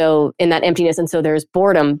 And so in that emptiness, and so there's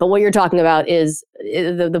boredom. But what you're talking about is,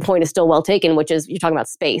 the point is still well taken, which is you're talking about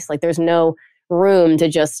space. Like there's no room to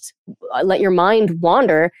just let your mind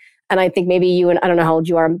wander. And I think maybe you, and I don't know how old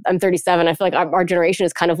you are, I'm 37. I feel like our generation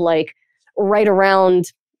is kind of like right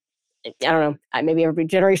around, I don't know, maybe every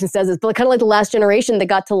generation says this, but kind of like the last generation that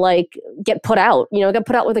got to like get put out, got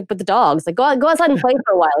put out with the dogs, like go outside and play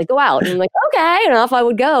for a while, like go out. And I'm like, okay, and off I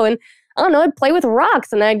would go. And I don't know, I'd play with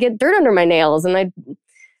rocks and I'd get dirt under my nails and I'd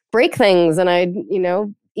break things and I'd,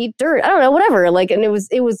 eat dirt. I don't know, whatever. Like, and it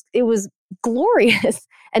was glorious.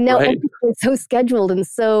 And now it's so scheduled and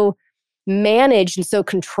so managed and so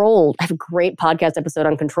controlled. I have a great podcast episode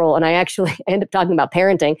on control, and I end up talking about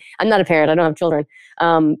parenting. I'm not a parent, I don't have children.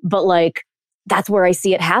 But like, that's where I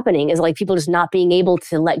see it happening, is like people just not being able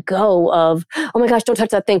to let go of, oh my gosh, don't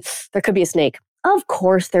touch that thing. There could be a snake. Of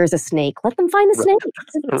course there's a snake. Let them find the snake.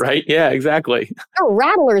 Right. Yeah, exactly. There were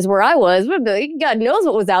rattlers where I was. God knows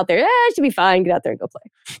what was out there. It should be fine. Get out there and go play.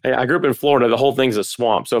 Hey, I grew up in Florida. The whole thing's a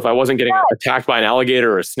swamp. So if I wasn't getting attacked by an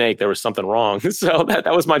alligator or a snake, there was something wrong. So that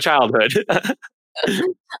was my childhood. I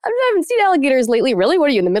haven't seen alligators lately. Really? What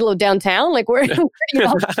are you, in the middle of downtown? Like where?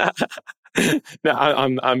 No,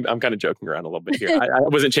 I'm kind of joking around a little bit here. I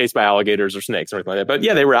wasn't chased by alligators or snakes or anything like that. But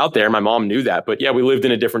yeah, they were out there. My mom knew that. But yeah, we lived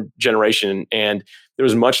in a different generation, and there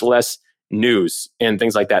was much less news and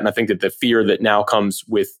things like that. And I think that the fear that now comes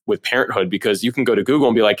with parenthood, because you can go to Google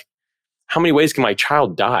and be like, how many ways can my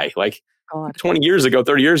child die? Like 20 years ago,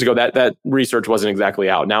 30 years ago, that research wasn't exactly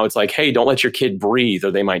out. Now it's like, hey, don't let your kid breathe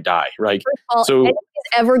or they might die. Right. So if anybody's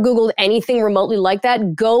ever Googled anything remotely like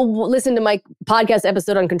that, go listen to my podcast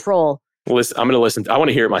episode on control. Listen, I'm going to listen. I want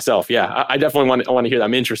to hear it myself. Yeah, I definitely want to hear that.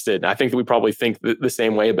 I'm interested. I think that we probably think the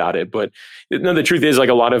same way about it. But no, the truth is, like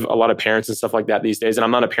a lot of parents and stuff like that these days, and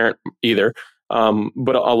I'm not a parent either.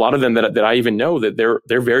 But a lot of them that I even know, that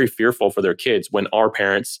they're very fearful for their kids, when our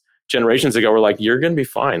parents generations ago were like, you're going to be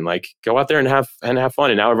fine. Like go out there and have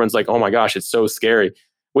fun. And now everyone's like, oh my gosh, it's so scary.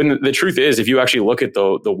 When the truth is, if you actually look at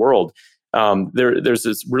the world, there's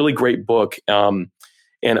this really great book.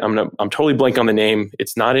 And I'm totally blank on the name.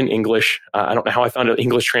 It's not in English. I don't know how I found an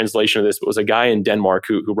English translation of this, but it was a guy in Denmark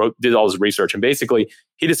who did all his research. And basically,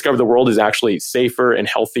 he discovered the world is actually safer and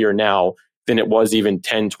healthier now than it was even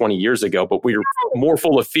 10, 20 years ago. But we're more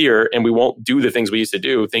full of fear, and we won't do the things we used to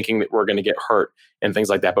do, thinking that we're going to get hurt and things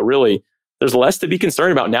like that. But really, there's less to be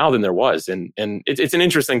concerned about now than there was. And it's an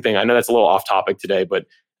interesting thing. I know that's a little off topic today, but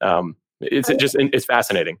it's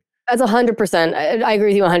fascinating. That's 100%. I agree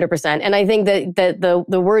with you 100%. And I think that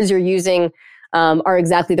the words you're using are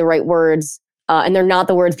exactly the right words. And they're not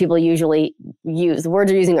the words people usually use. The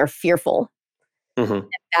words you're using are fearful. Mm-hmm.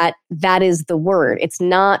 That is the word. It's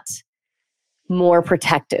not more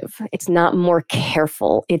protective. It's not more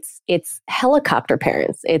careful. It's helicopter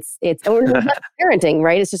parents. It's parenting,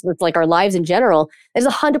 right? It's like our lives in general. It's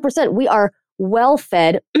 100%. We are well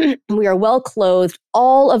fed. We are well clothed.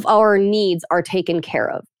 All of our needs are taken care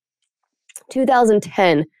of.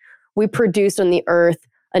 2010, we produced on the earth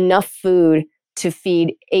enough food to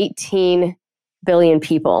feed 18 billion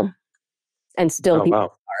people, and still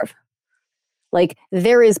people starve. Like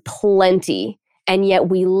there is plenty, and yet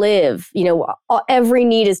we live, every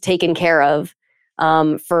need is taken care of.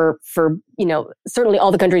 for certainly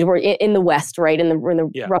all the countries were in the West, right? In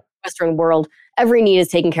the Western world, every need is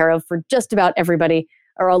taken care of for just about everybody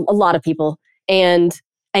or a lot of people, and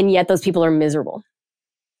yet those people are miserable,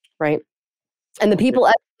 right? And the people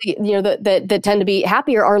that tend to be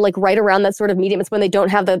happier are like right around that sort of medium. It's when they don't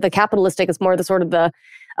have the capitalistic. It's more the sort of the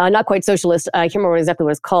not quite socialist. I can't remember exactly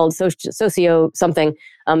what it's called. Socio something.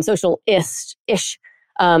 Social-ish,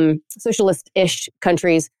 socialist-ish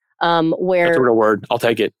countries. Where that's a real word. I'll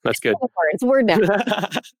take it. That's good. It's a word now.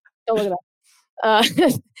 Don't look it up.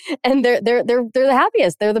 And they're the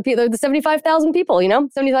happiest. They're the 75,000 people.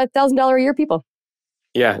 $75,000 a year people.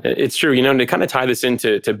 Yeah, it's true. And to kind of tie this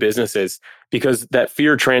into businesses, because that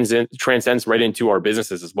fear transcends right into our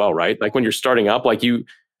businesses as well, right? Like when you're starting up, when you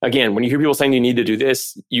hear people saying you need to do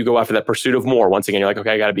this, you go after that pursuit of more. Once again, you're like,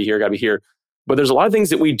 okay, I got to be here. But there's a lot of things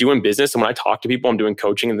that we do in business. And when I talk to people, I'm doing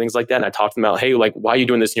coaching and things like that. And I talk to them about, hey, like, why are you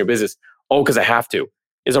doing this in your business? Oh, because I have to.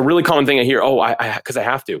 Is a really common thing I hear. Oh, because I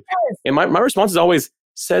have to. Yes. And my response is always,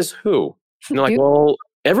 says who? And they're like, well,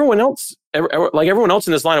 everyone else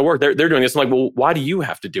in this line of work, they're doing this. I'm like, well, why do you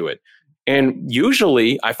have to do it? And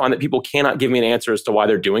usually I find that people cannot give me an answer as to why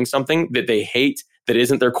they're doing something that they hate, that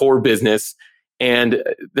isn't their core business. And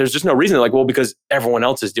there's just no reason. They're like, well, because everyone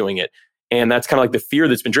else is doing it. And that's kind of like the fear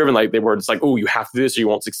that's been driven, like it's like, oh, you have to do this or you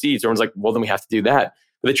won't succeed. So everyone's like, well, then we have to do that.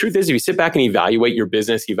 But the truth is, if you sit back and evaluate your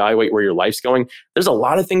business, evaluate where your life's going, there's a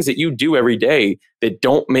lot of things that you do every day that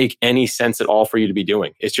don't make any sense at all for you to be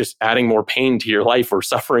doing. It's just adding more pain to your life or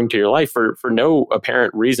suffering to your life for no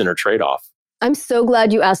apparent reason or trade-off. I'm so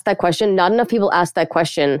glad you asked that question. Not enough people ask that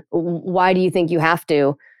question. Why do you think you have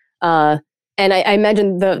to? And I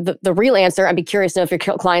imagine the real answer, I'd be curious to know if your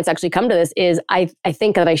clients actually come to this, is I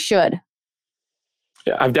think that I should.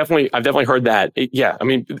 Yeah, I've definitely heard that. Yeah, I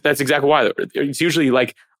mean, that's exactly why. It's usually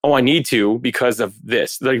like, oh, I need to because of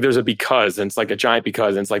this. Like there's a because, and it's like a giant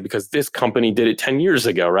because, and it's like because this company did it 10 years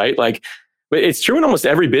ago, right? Like, but it's true in almost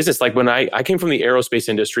every business. Like when I came from the aerospace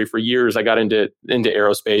industry for years, I got into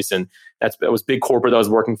aerospace, and that was big corporate that I was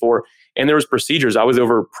working for. And there was procedures. I was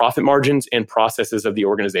over profit margins and processes of the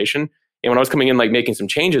organization. And when I was coming in, like making some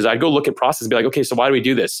changes, I'd go look at process and be like, okay, so why do we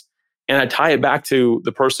do this? And I tie it back to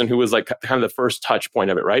the person who was like kind of the first touch point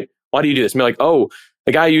of it, right? Why do you do this? And be like, oh,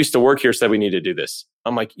 the guy who used to work here said we need to do this.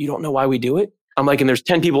 I'm like, you don't know why we do it? I'm like, and there's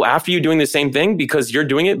 10 people after you doing the same thing because you're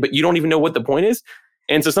doing it, but you don't even know what the point is.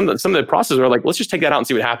 And so some of the processes are like, let's just take that out and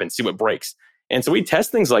see what happens, see what breaks. And so we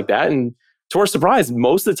test things like that. And to our surprise,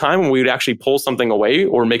 most of the time when we would actually pull something away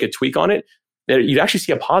or make a tweak on it, you'd actually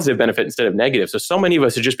see a positive benefit instead of negative. So many of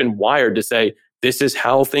us have just been wired to say, this is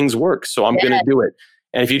how things work, so I'm going to do it.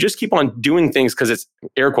 And if you just keep on doing things, because it's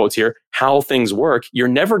air quotes here, how things work, you're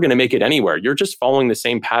never going to make it anywhere. You're just following the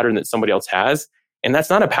same pattern that somebody else has. And that's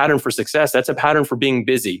not a pattern for success. That's a pattern for being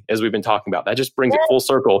busy, as we've been talking about. That just brings it full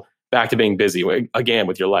circle back to being busy again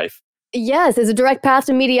with your life. Yes, it's a direct path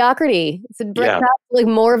to mediocrity. It's a direct path to like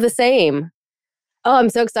more of the same. Oh, I'm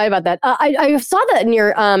so excited about that. I saw that in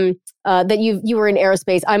your that you were in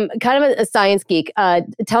aerospace. I'm kind of a science geek.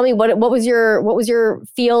 Tell me what was your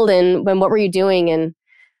field and what were you doing? And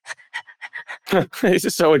He's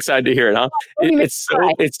just so excited to hear it, huh?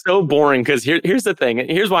 It's so boring because here's the thing.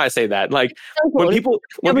 Here's why I say that. Like when people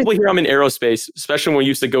hear I'm in aerospace, especially when we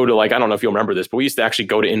used to go to like, I don't know if you'll remember this, but we used to actually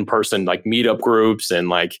go to in-person like meetup groups and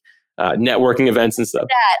like networking events and stuff.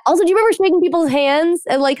 Also, do you remember shaking people's hands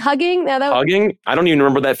and like hugging? Hugging? I don't even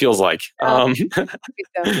remember what that feels like.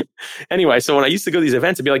 Anyway, so when I used to go to these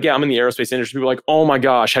events, I'd be like, yeah, I'm in the aerospace industry. People were like, oh my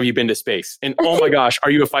gosh, have you been to space? And oh my gosh, are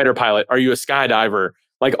you a fighter pilot? Are you a skydiver?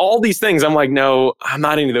 Like all these things. I'm like, no, I'm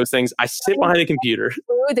not into those things. I sit behind a computer.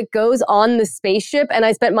 That goes on the spaceship. And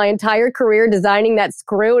I spent my entire career designing that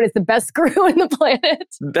screw. And it's the best screw in the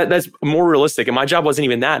planet. That's more realistic. And my job wasn't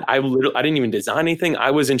even that. I didn't even design anything.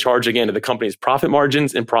 I was in charge again of the company's profit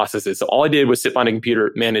margins and processes. So all I did was sit behind a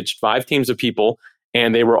computer, managed 5 teams of people.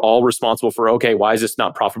 And they were all responsible for, okay, why is this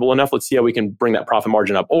not profitable enough? Let's see how we can bring that profit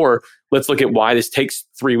margin up. Or let's look at why this takes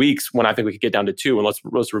 3 weeks when I think we could get down to 2. And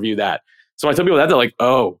let's review that. So I tell people that, they're like,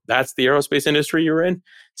 oh, that's the aerospace industry you're in?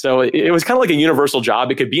 So it was kind of like a universal job.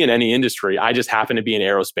 It could be in any industry. I just happened to be in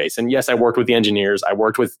aerospace. And yes, I worked with the engineers. I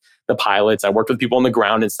worked with the pilots. I worked with people on the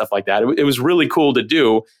ground and stuff like that. It was really cool to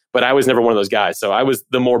do, but I was never one of those guys. So I was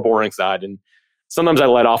the more boring side. And sometimes I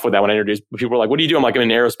let off with that when I introduce people. Are like, what do you do? I'm like, I'm in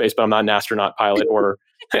aerospace, but I'm not an astronaut, pilot, or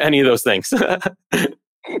any of those things.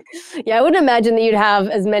 Yeah, I wouldn't imagine that you'd have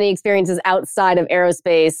as many experiences outside of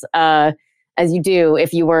aerospace as you do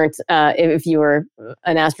if you weren't if you were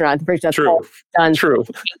an astronaut. I'm pretty sure that's all done. True. 8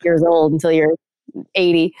 years old until you're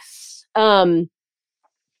 80.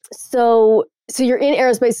 So So you're in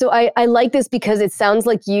aerospace. So I like this because it sounds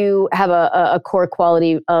like you have a core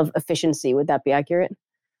quality of efficiency. Would that be accurate?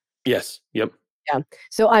 Yes. Yep. Yeah.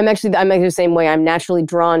 So I'm actually the same way. I'm naturally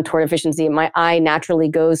drawn toward efficiency. My eye naturally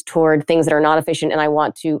goes toward things that are not efficient, and I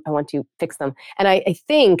want to fix them. And I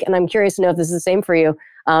think, and I'm curious to know if this is the same for you.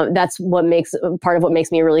 That's what makes part of what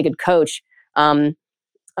makes me a really good coach.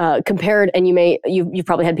 Compared, and you've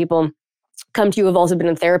probably had people come to you who've also been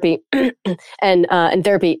in therapy, and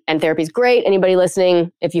therapy is great. Anybody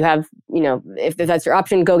listening, if you have, if that's your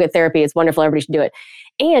option, go get therapy. It's wonderful. Everybody should do it.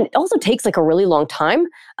 And it also takes like a really long time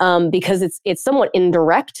because it's somewhat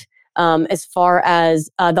indirect as far as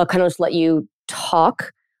they'll kind of just let you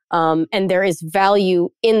talk. And there is value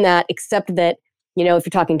in that, except that, if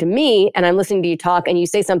you're talking to me and I'm listening to you talk and you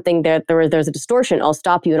say something that there's a distortion, I'll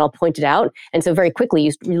stop you and I'll point it out. And so very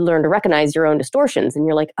quickly you learn to recognize your own distortions and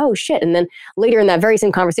you're like, oh shit. And then later in that very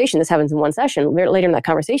same conversation, this happens in one session, later in that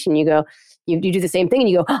conversation, you go, you do the same thing and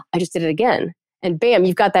you go, oh, I just did it again. And bam,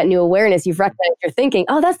 you've got that new awareness. You've recognized your thinking.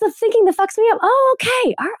 Oh, that's the thinking that fucks me up. Oh,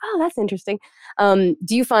 okay. Oh, that's interesting. Do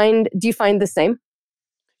you find the same?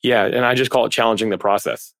 Yeah. And I just call it challenging the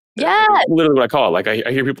process. Yeah. That's literally what I call it. Like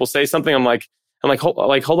I hear people say something. I'm like, hold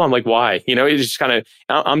on. Like, why? It's just kind of,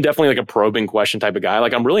 I'm definitely like a probing question type of guy.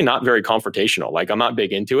 Like, I'm really not very confrontational. Like, I'm not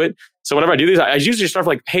big into it. So whenever I do these, I usually start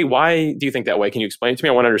like, hey, why do you think that way? Can you explain it to me?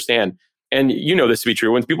 I want to understand. And this to be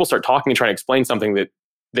true. When people start talking and trying to explain something that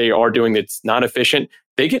they are doing that's not efficient,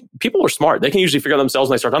 people are smart. They can usually figure out themselves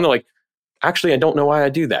and they start talking. They're like, actually, I don't know why I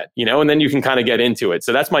do that, and then you can kind of get into it.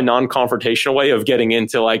 So that's my non-confrontational way of getting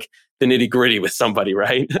into like the nitty gritty with somebody,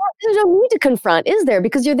 right? There's no need to confront, is there?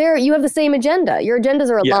 Because you're there, you have the same agenda. Your agendas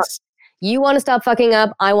are aligned. Yes. You want to stop fucking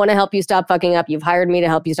up. I want to help you stop fucking up. You've hired me to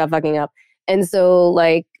help you stop fucking up. And so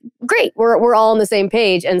like, great, we're all on the same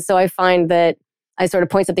page. And so I find that I sort of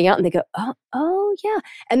point something out and they go, oh yeah.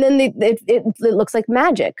 And then it looks like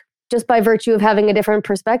magic just by virtue of having a different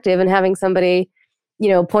perspective and having somebody,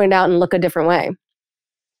 point out and look a different way.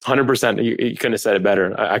 100%. You couldn't have said it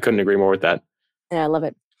better. I couldn't agree more with that. Yeah, I love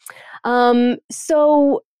it.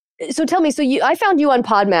 So tell me, I found you on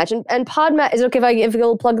Podmatch and Podmatch, is it okay if I give a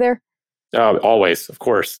little plug there? Always, of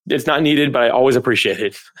course. It's not needed, but I always appreciate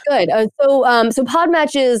it. Good. So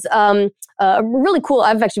Podmatch is really cool.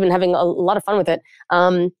 I've actually been having a lot of fun with it.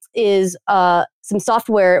 Is some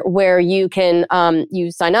software where you can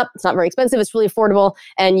you sign up. It's not very expensive. It's really affordable,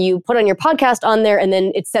 and you put on your podcast on there, and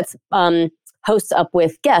then it sets hosts up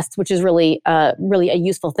with guests, which is really really a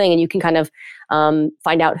useful thing. And you can kind of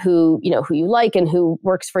find out who you like and who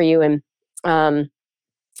works for you, and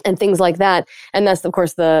things like that. And that's, of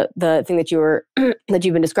course, the thing that that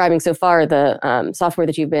you've been describing so far, the software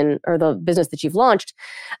that or the business that you've launched.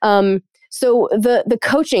 So the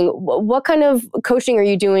coaching, what kind of coaching are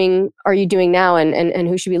you doing now, and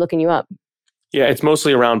who should be looking you up? Yeah, it's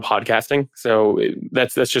mostly around podcasting. So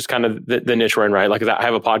that's just kind of the niche we're in, right? Like I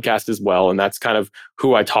have a podcast as well, and that's kind of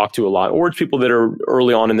who I talk to a lot, or it's people that are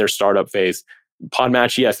early on in their startup phase.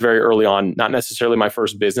 Podmatch, yes, very early on, not necessarily my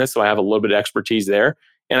first business, so I have a little bit of expertise there.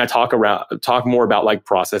 And I talk more about like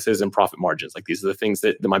processes and profit margins. Like these are the things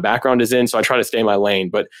that my background is in. So I try to stay in my lane.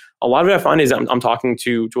 But a lot of it I find is I'm talking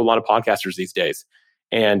to a lot of podcasters these days.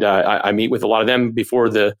 And I meet with a lot of them. Before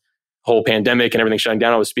the whole pandemic and everything shutting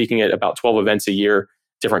down, I was speaking at about 12 events a year,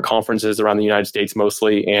 different conferences around the United States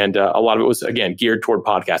mostly. And a lot of it was, again, geared toward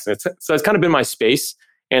podcasting. So it's kind of been my space.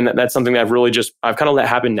 And that's something that I've kind of let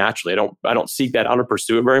happen naturally. I don't seek that out or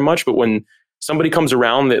pursue it very much. But when somebody comes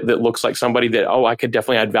around that looks like somebody that, I could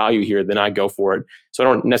definitely add value here, then I go for it. So I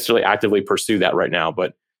don't necessarily actively pursue that right now,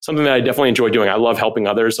 but something that I definitely enjoy doing. I love helping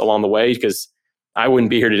others along the way, because I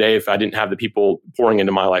wouldn't be here today if I didn't have the people pouring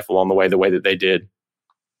into my life along the way that they did.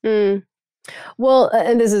 Well,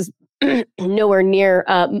 and this is nowhere near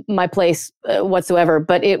my place whatsoever,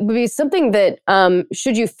 but it would be something that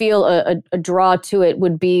should you feel a draw to it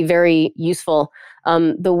would be very useful.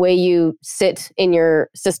 The way you sit in your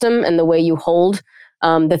system and the way you hold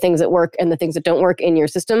the things that work and the things that don't work in your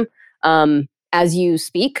system as you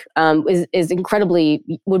speak would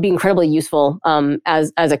be incredibly useful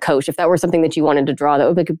as a coach. If that were something that you wanted to draw,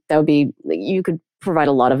 you could provide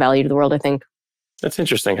a lot of value to the world, I think. That's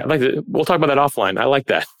interesting. We'll talk about that offline. I like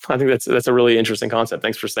that. I think that's a really interesting concept.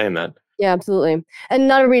 Thanks for saying that. Yeah, absolutely. And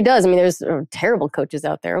not everybody does. I mean, there's terrible coaches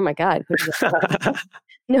out there. Oh my God.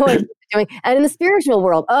 No one's doing. And in the spiritual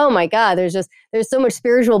world, oh my God, there's so much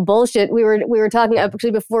spiritual bullshit. We were talking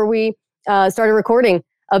actually before we started recording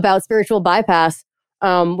about spiritual bypass,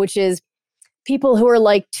 which is people who are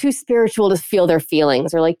like too spiritual to feel their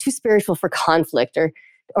feelings, or like too spiritual for conflict,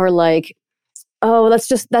 or like, oh, that's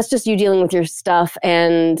just you dealing with your stuff,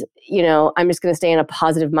 and I'm just going to stay in a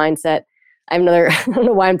positive mindset. I have another, I don't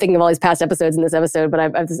know why I'm thinking of all these past episodes in this episode, but I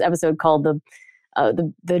have this episode called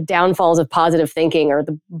the downfalls of positive thinking, or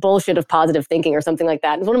the bullshit of positive thinking, or something like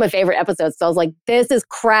that. It's one of my favorite episodes. So I was like, this is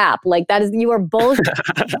crap. Like, you are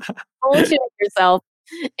bullshitting yourself.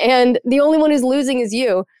 And the only one who's losing is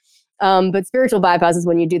you. But spiritual bypass is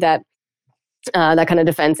when you do that kind of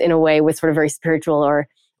defense in a way with sort of very spiritual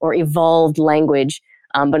or evolved language.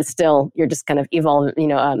 But it's still, you're just kind of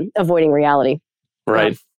avoiding reality.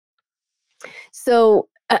 Right. So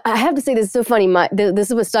I have to say, this is so funny. This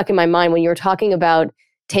is what stuck in my mind when you were talking about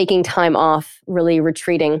taking time off, really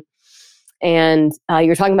retreating. And you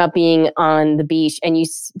were talking about being on the beach, and you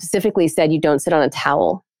specifically said you don't sit on a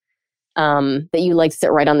towel, that you like to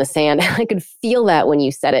sit right on the sand. I could feel that when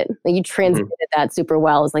you said it. Like, you transmitted that super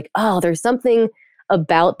well. It's like, oh, there's something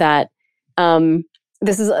about that.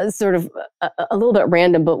 This is sort of a little bit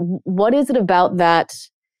random, but what is it about that?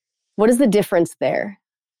 What is the difference there?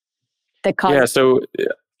 So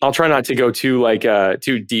I'll try not to go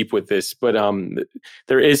too deep with this, but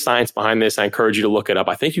there is science behind this. I encourage you to look it up.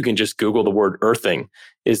 I think you can just Google the word earthing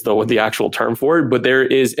is the actual term for it. But there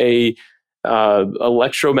is a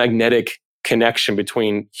electromagnetic connection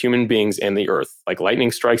between human beings and the earth. Like,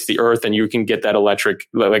 lightning strikes the earth, and you can get that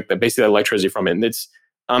basically that electricity from it. And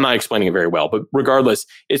I'm not explaining it very well, but regardless,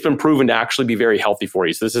 it's been proven to actually be very healthy for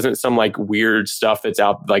you. So this isn't some like weird stuff that's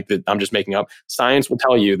out that I'm just making up. Science will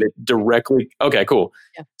tell you that directly. Okay, cool.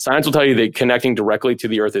 Yeah. Science will tell you that connecting directly to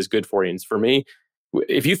the earth is good for you. And for me,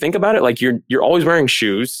 if you think about it, like, you're always wearing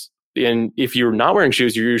shoes. And if you're not wearing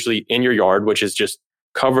shoes, you're usually in your yard, which is just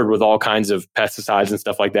covered with all kinds of pesticides and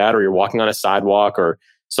stuff like that, or you're walking on a sidewalk or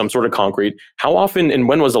some sort of concrete. How often and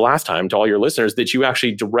when was the last time, to all your listeners, that you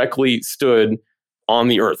actually directly stood on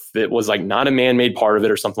the earth that was like not a man-made part of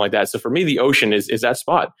it or something like that? So for me, the ocean is that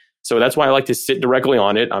spot. So that's why I like to sit directly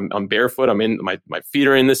on it. I'm barefoot. I'm in my feet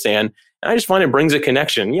are in the sand, and I just find it brings a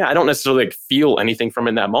connection. Yeah, I don't necessarily feel anything from it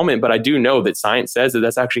in that moment, but I do know that science says that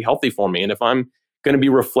that's actually healthy for me. And if I'm going to be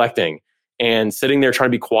reflecting and sitting there trying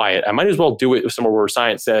to be quiet, I might as well do it somewhere where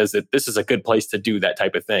science says that this is a good place to do that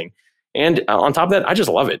type of thing. And on top of that, I just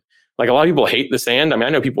love it. Like, a lot of people hate the sand. I mean, I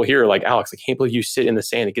know people here are like, Alex, I can't believe you sit in the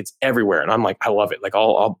sand. It gets everywhere. And I'm like, I love it. Like,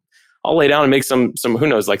 I'll lay down and make some who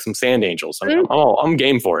knows, like some sand angels. I mean, I'm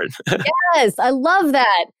game for it. Yes, I love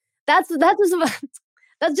that. That's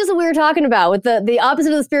just what we were talking about with the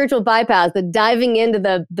opposite of the spiritual bypass, the diving into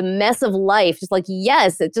the mess of life. Just like,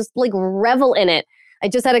 yes, it just like revel in it. I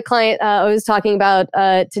just had a client I was talking about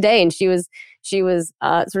today, and she was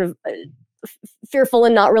sort of fearful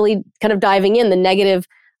and not really kind of diving in the negative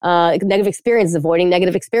experiences, avoiding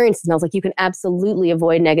negative experiences. And I was like, you can absolutely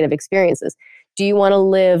avoid negative experiences. Do you want to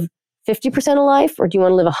live 50% of life, or do you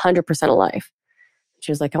want to live 100% of life?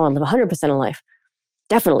 She was like, I want to live 100% of life.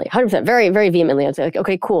 Definitely, 100%, very, very vehemently. I was like,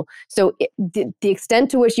 okay, cool. So the extent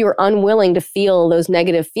to which you are unwilling to feel those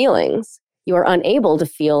negative feelings, you are unable to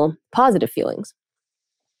feel positive feelings.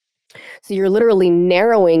 So you're literally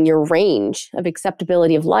narrowing your range of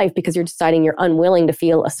acceptability of life because you're deciding you're unwilling to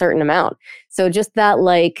feel a certain amount. So just that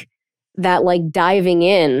diving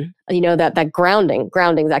in, that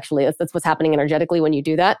grounding is actually, that's what's happening energetically when you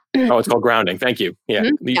do that. Oh, it's called grounding. Thank you. Yeah.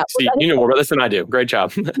 Mm-hmm. You know more about this than I do. Great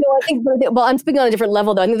job. No, I think, well, I'm speaking on a different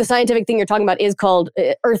level though. I think the scientific thing you're talking about is called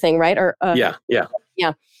earthing, right? Or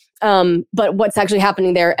Yeah. But what's actually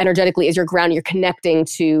happening there energetically is you're grounding, you're connecting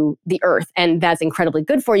to the earth. And that's incredibly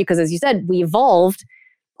good for you because, as you said, we evolved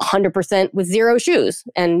 100% with zero shoes,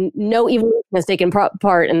 and no evolution has taken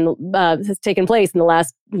part and has taken place in the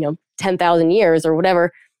last 10,000 years or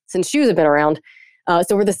whatever since shoes have been around.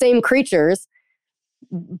 So we're the same creatures,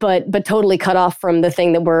 but totally cut off from the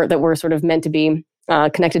thing that we're sort of meant to be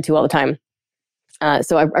connected to all the time.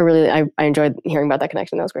 So I really enjoyed hearing about that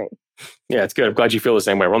connection. That was great. Yeah, it's good. I'm glad you feel the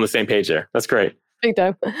same way. We're on the same page there. That's great. Big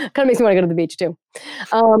time. Kind of makes me want to go to the beach too.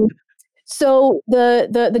 So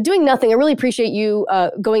the doing nothing, I really appreciate you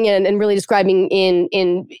going in and really describing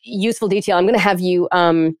in useful detail. I'm going to have you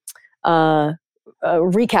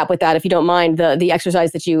recap with that, if you don't mind, the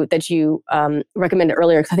exercise that you recommended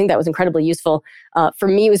earlier, because I think that was incredibly useful. For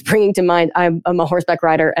me, it was bringing to mind, I'm a horseback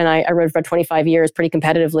rider, and I rode for about 25 years pretty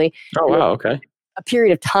competitively. Oh, wow. Okay. A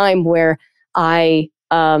period of time where I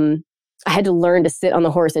had to learn to sit on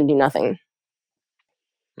the horse and do nothing.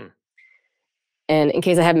 And in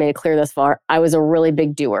case I haven't made it clear thus far, I was a really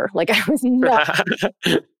big doer. Like, I was not,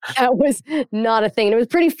 that was not a thing. And it was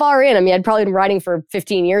pretty far in. I mean, I'd probably been riding for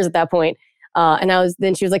 15 years at that point. And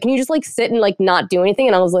then she was like, can you just like sit and like not do anything?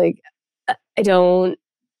 And I was like, I don't,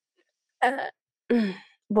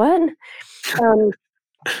 what?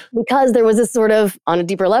 because there was this sort of, on a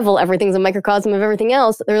deeper level, everything's a microcosm of everything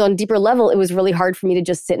else. There's on a deeper level, it was really hard for me to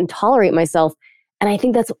just sit and tolerate myself. And I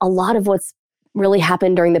think that's a lot of what's really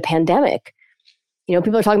happened during the pandemic.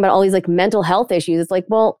 People are talking about all these like mental health issues. It's like,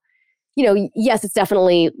 well, yes, it's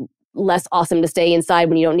definitely less awesome to stay inside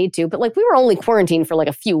when you don't need to. But like, we were only quarantined for like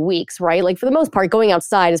a few weeks, right? Like for the most part, going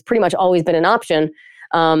outside has pretty much always been an option.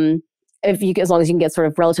 As long as you can get sort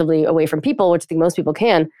of relatively away from people, which I think most people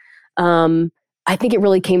can. I think it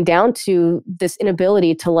really came down to this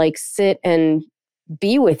inability to like sit and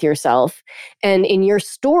be with yourself. And in your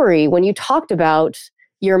story, when you talked about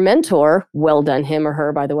your mentor, well done him or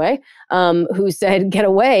her, by the way, who said, get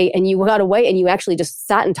away, and you got away and you actually just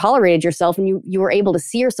sat and tolerated yourself, and you were able to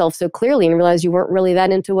see yourself so clearly and realize you weren't really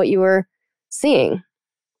that into what you were seeing.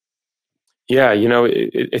 Yeah,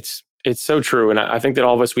 it's so true. And I think that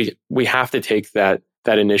all of us, we have to take that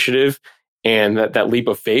initiative and that leap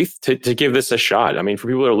of faith to give this a shot. I mean, for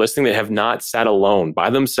people that are listening that have not sat alone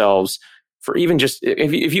by themselves for even just,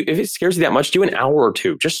 if it scares you that much, do an hour or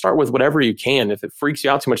two. Just start with whatever you can. If it freaks you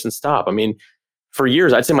out too much, then stop. I mean, for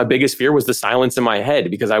years, I'd say my biggest fear was the silence in my head,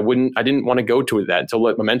 because I didn't want to go to that until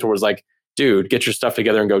my mentor was like, dude, get your stuff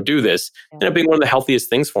together and go do this. Ended up being one of the healthiest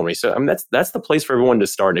things for me. So I mean, that's the place for everyone to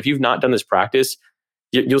start. And if you've not done this practice,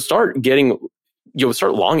 you'll start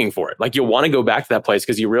longing for it. Like you'll want to go back to that place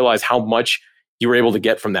because you realize how much you were able to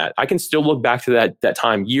get from that. I can still look back to that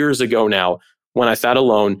time years ago now when I sat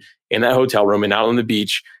alone in that hotel room and out on the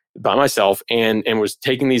beach by myself and was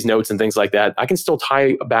taking these notes and things like that. I can still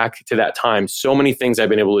tie back to that time so many things I've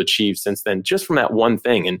been able to achieve since then, just from that one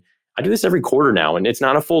thing. And I do this every quarter now, and it's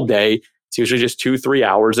not a full day. It's usually just 2-3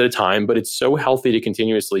 hours at a time, but it's so healthy to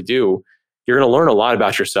continuously do. You're going to learn a lot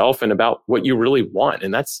about yourself and about what you really want.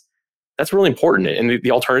 And that's really important. And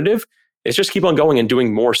the alternative is just keep on going and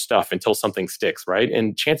doing more stuff until something sticks, right?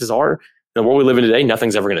 And chances are, in the world we live in today,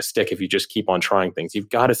 nothing's ever going to stick if you just keep on trying things. You've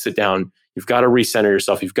got to sit down, you've got to recenter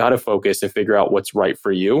yourself, you've got to focus and figure out what's right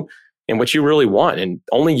for you and what you really want. And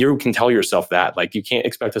only you can tell yourself that. Like you can't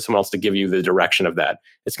expect someone else to give you the direction of that.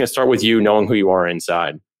 It's going to start with you knowing who you are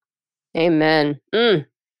inside. Amen.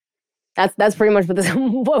 That's pretty much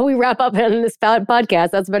what we wrap up in this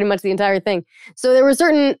podcast. That's pretty much the entire thing. So there were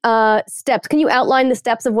certain steps. Can you outline the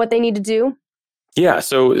steps of what they need to do? Yeah.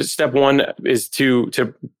 So step one is to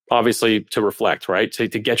obviously to reflect, right? To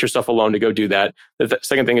get yourself alone to go do that. The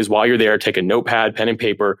second thing is while you're there, take a notepad, pen and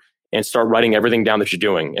paper, and start writing everything down that you're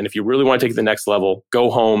doing. And if you really want to take it to the next level,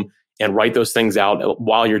 go home and write those things out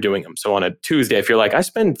while you're doing them. So on a Tuesday, if you're like, I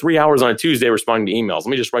spend 3 hours on a Tuesday responding to emails,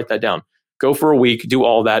 let me just write that down. Go for a week, do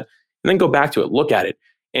all that, and then go back to it, look at it.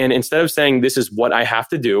 And instead of saying, this is what I have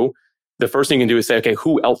to do, the first thing you can do is say, okay,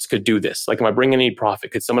 who else could do this? Like, am I bringing any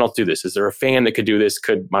profit? Could someone else do this? Is there a fan that could do this?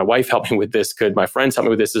 Could my wife help me with this? Could my friends help me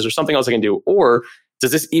with this? Is there something else I can do? Or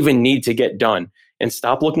does this even need to get done? And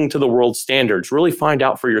stop looking to the world standards. Really find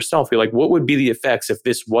out for yourself. You're like, what would be the effects if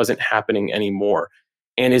this wasn't happening anymore?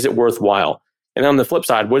 And is it worthwhile? And then on the flip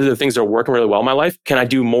side, what are the things that are working really well in my life? Can I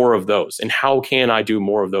do more of those? And how can I do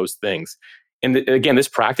more of those things? And again, this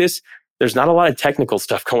practice, there's not a lot of technical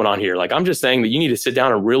stuff going on here. Like I'm just saying that you need to sit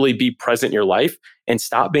down and really be present in your life and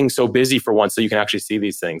stop being so busy for once so you can actually see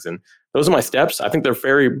these things. And those are my steps. I think they're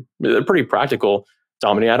pretty practical,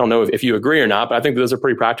 Dominique. I don't know if you agree or not, but I think those are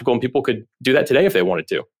pretty practical and people could do that today if they wanted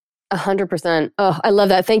to. 100%. Oh, I love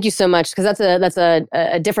that. Thank you so much. Because that's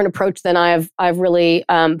a different approach than I've really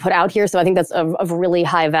put out here. So I think that's of really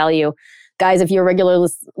high value. Guys, if you're regular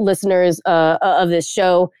listeners of this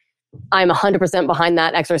show, I'm 100% behind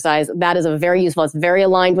that exercise. That is very useful. It's very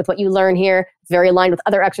aligned with what you learn here. It's very aligned with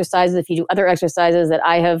other exercises. If you do other exercises that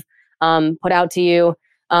I have put out to you,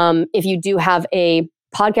 if you do have a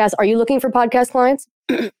podcast, are you looking for podcast clients?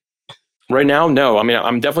 Right now, no. I mean,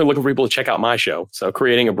 I'm definitely looking for people to check out my show. So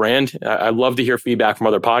creating a brand, I love to hear feedback from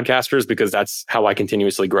other podcasters because that's how I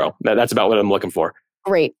continuously grow. That's about what I'm looking for.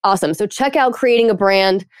 Great. Awesome. So check out Creating a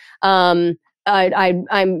Brand. I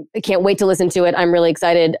can't wait to listen to it. I'm really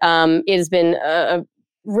excited. It has been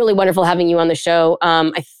really wonderful having you on the show.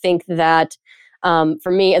 I think that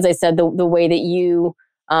for me, as I said, the way that you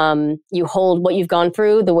hold what you've gone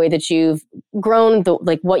through, the way that you've grown,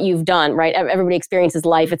 what you've done, right? Everybody experiences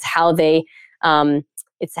life. It's how they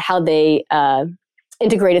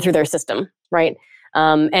integrate it through their system, right?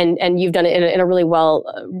 And you've done it in a really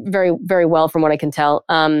very, very well from what I can tell.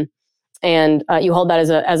 And you hold that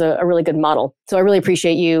as a really good model. So I really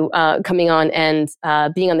appreciate you coming on and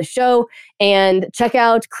being on the show. And check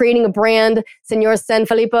out Creating a Brand, Senor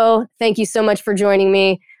Sanfilippo. Thank you so much for joining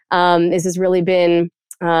me. This has really been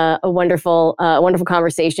a wonderful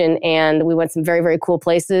conversation, and we went some very, very cool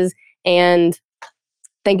places. And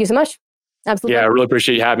thank you so much. Absolutely. Yeah, I really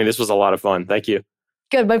appreciate you having me. This was a lot of fun. Thank you.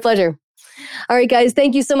 Good. My pleasure. All right, guys.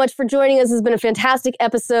 Thank you so much for joining us. This has been a fantastic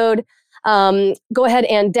episode. Go ahead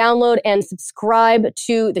and download and subscribe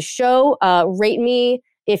to the show. Rate me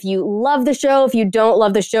if you love the show. If you don't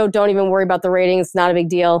love the show, don't even worry about the ratings. It's not a big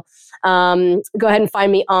deal. Go ahead and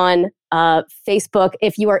find me on Facebook.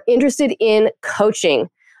 If you are interested in coaching,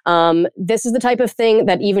 this is the type of thing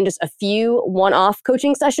that even just a few one-off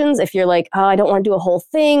coaching sessions, if you're like, oh, I don't want to do a whole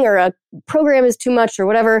thing or a program is too much or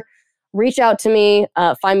whatever, reach out to me.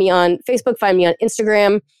 Find me on Facebook, find me on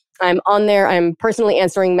Instagram. I'm on there. I'm personally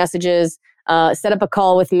answering messages. Set up a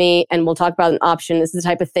call with me and we'll talk about an option. This is the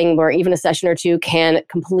type of thing where even a session or two can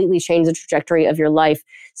completely change the trajectory of your life.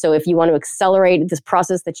 So if you want to accelerate this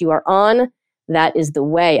process that you are on, that is the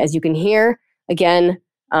way. As you can hear, again,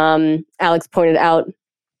 Alex pointed out,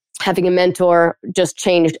 having a mentor just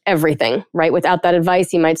changed everything, right? Without that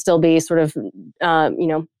advice, you might still be sort of,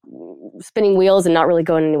 spinning wheels and not really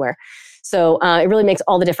going anywhere. So it really makes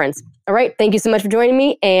all the difference. All right. Thank you so much for joining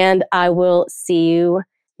me. And I will see you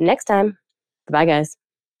next time. Bye, guys.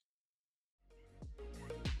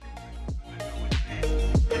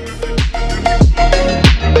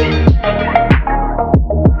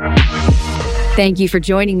 Thank you for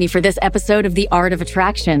joining me for this episode of The Art of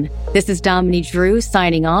Attraction. This is Dominique Drew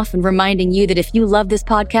signing off and reminding you that if you love this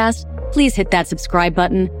podcast, please hit that subscribe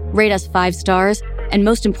button, rate us 5 stars, and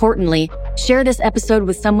most importantly, share this episode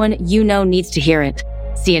with someone you know needs to hear it.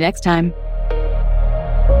 See you next time.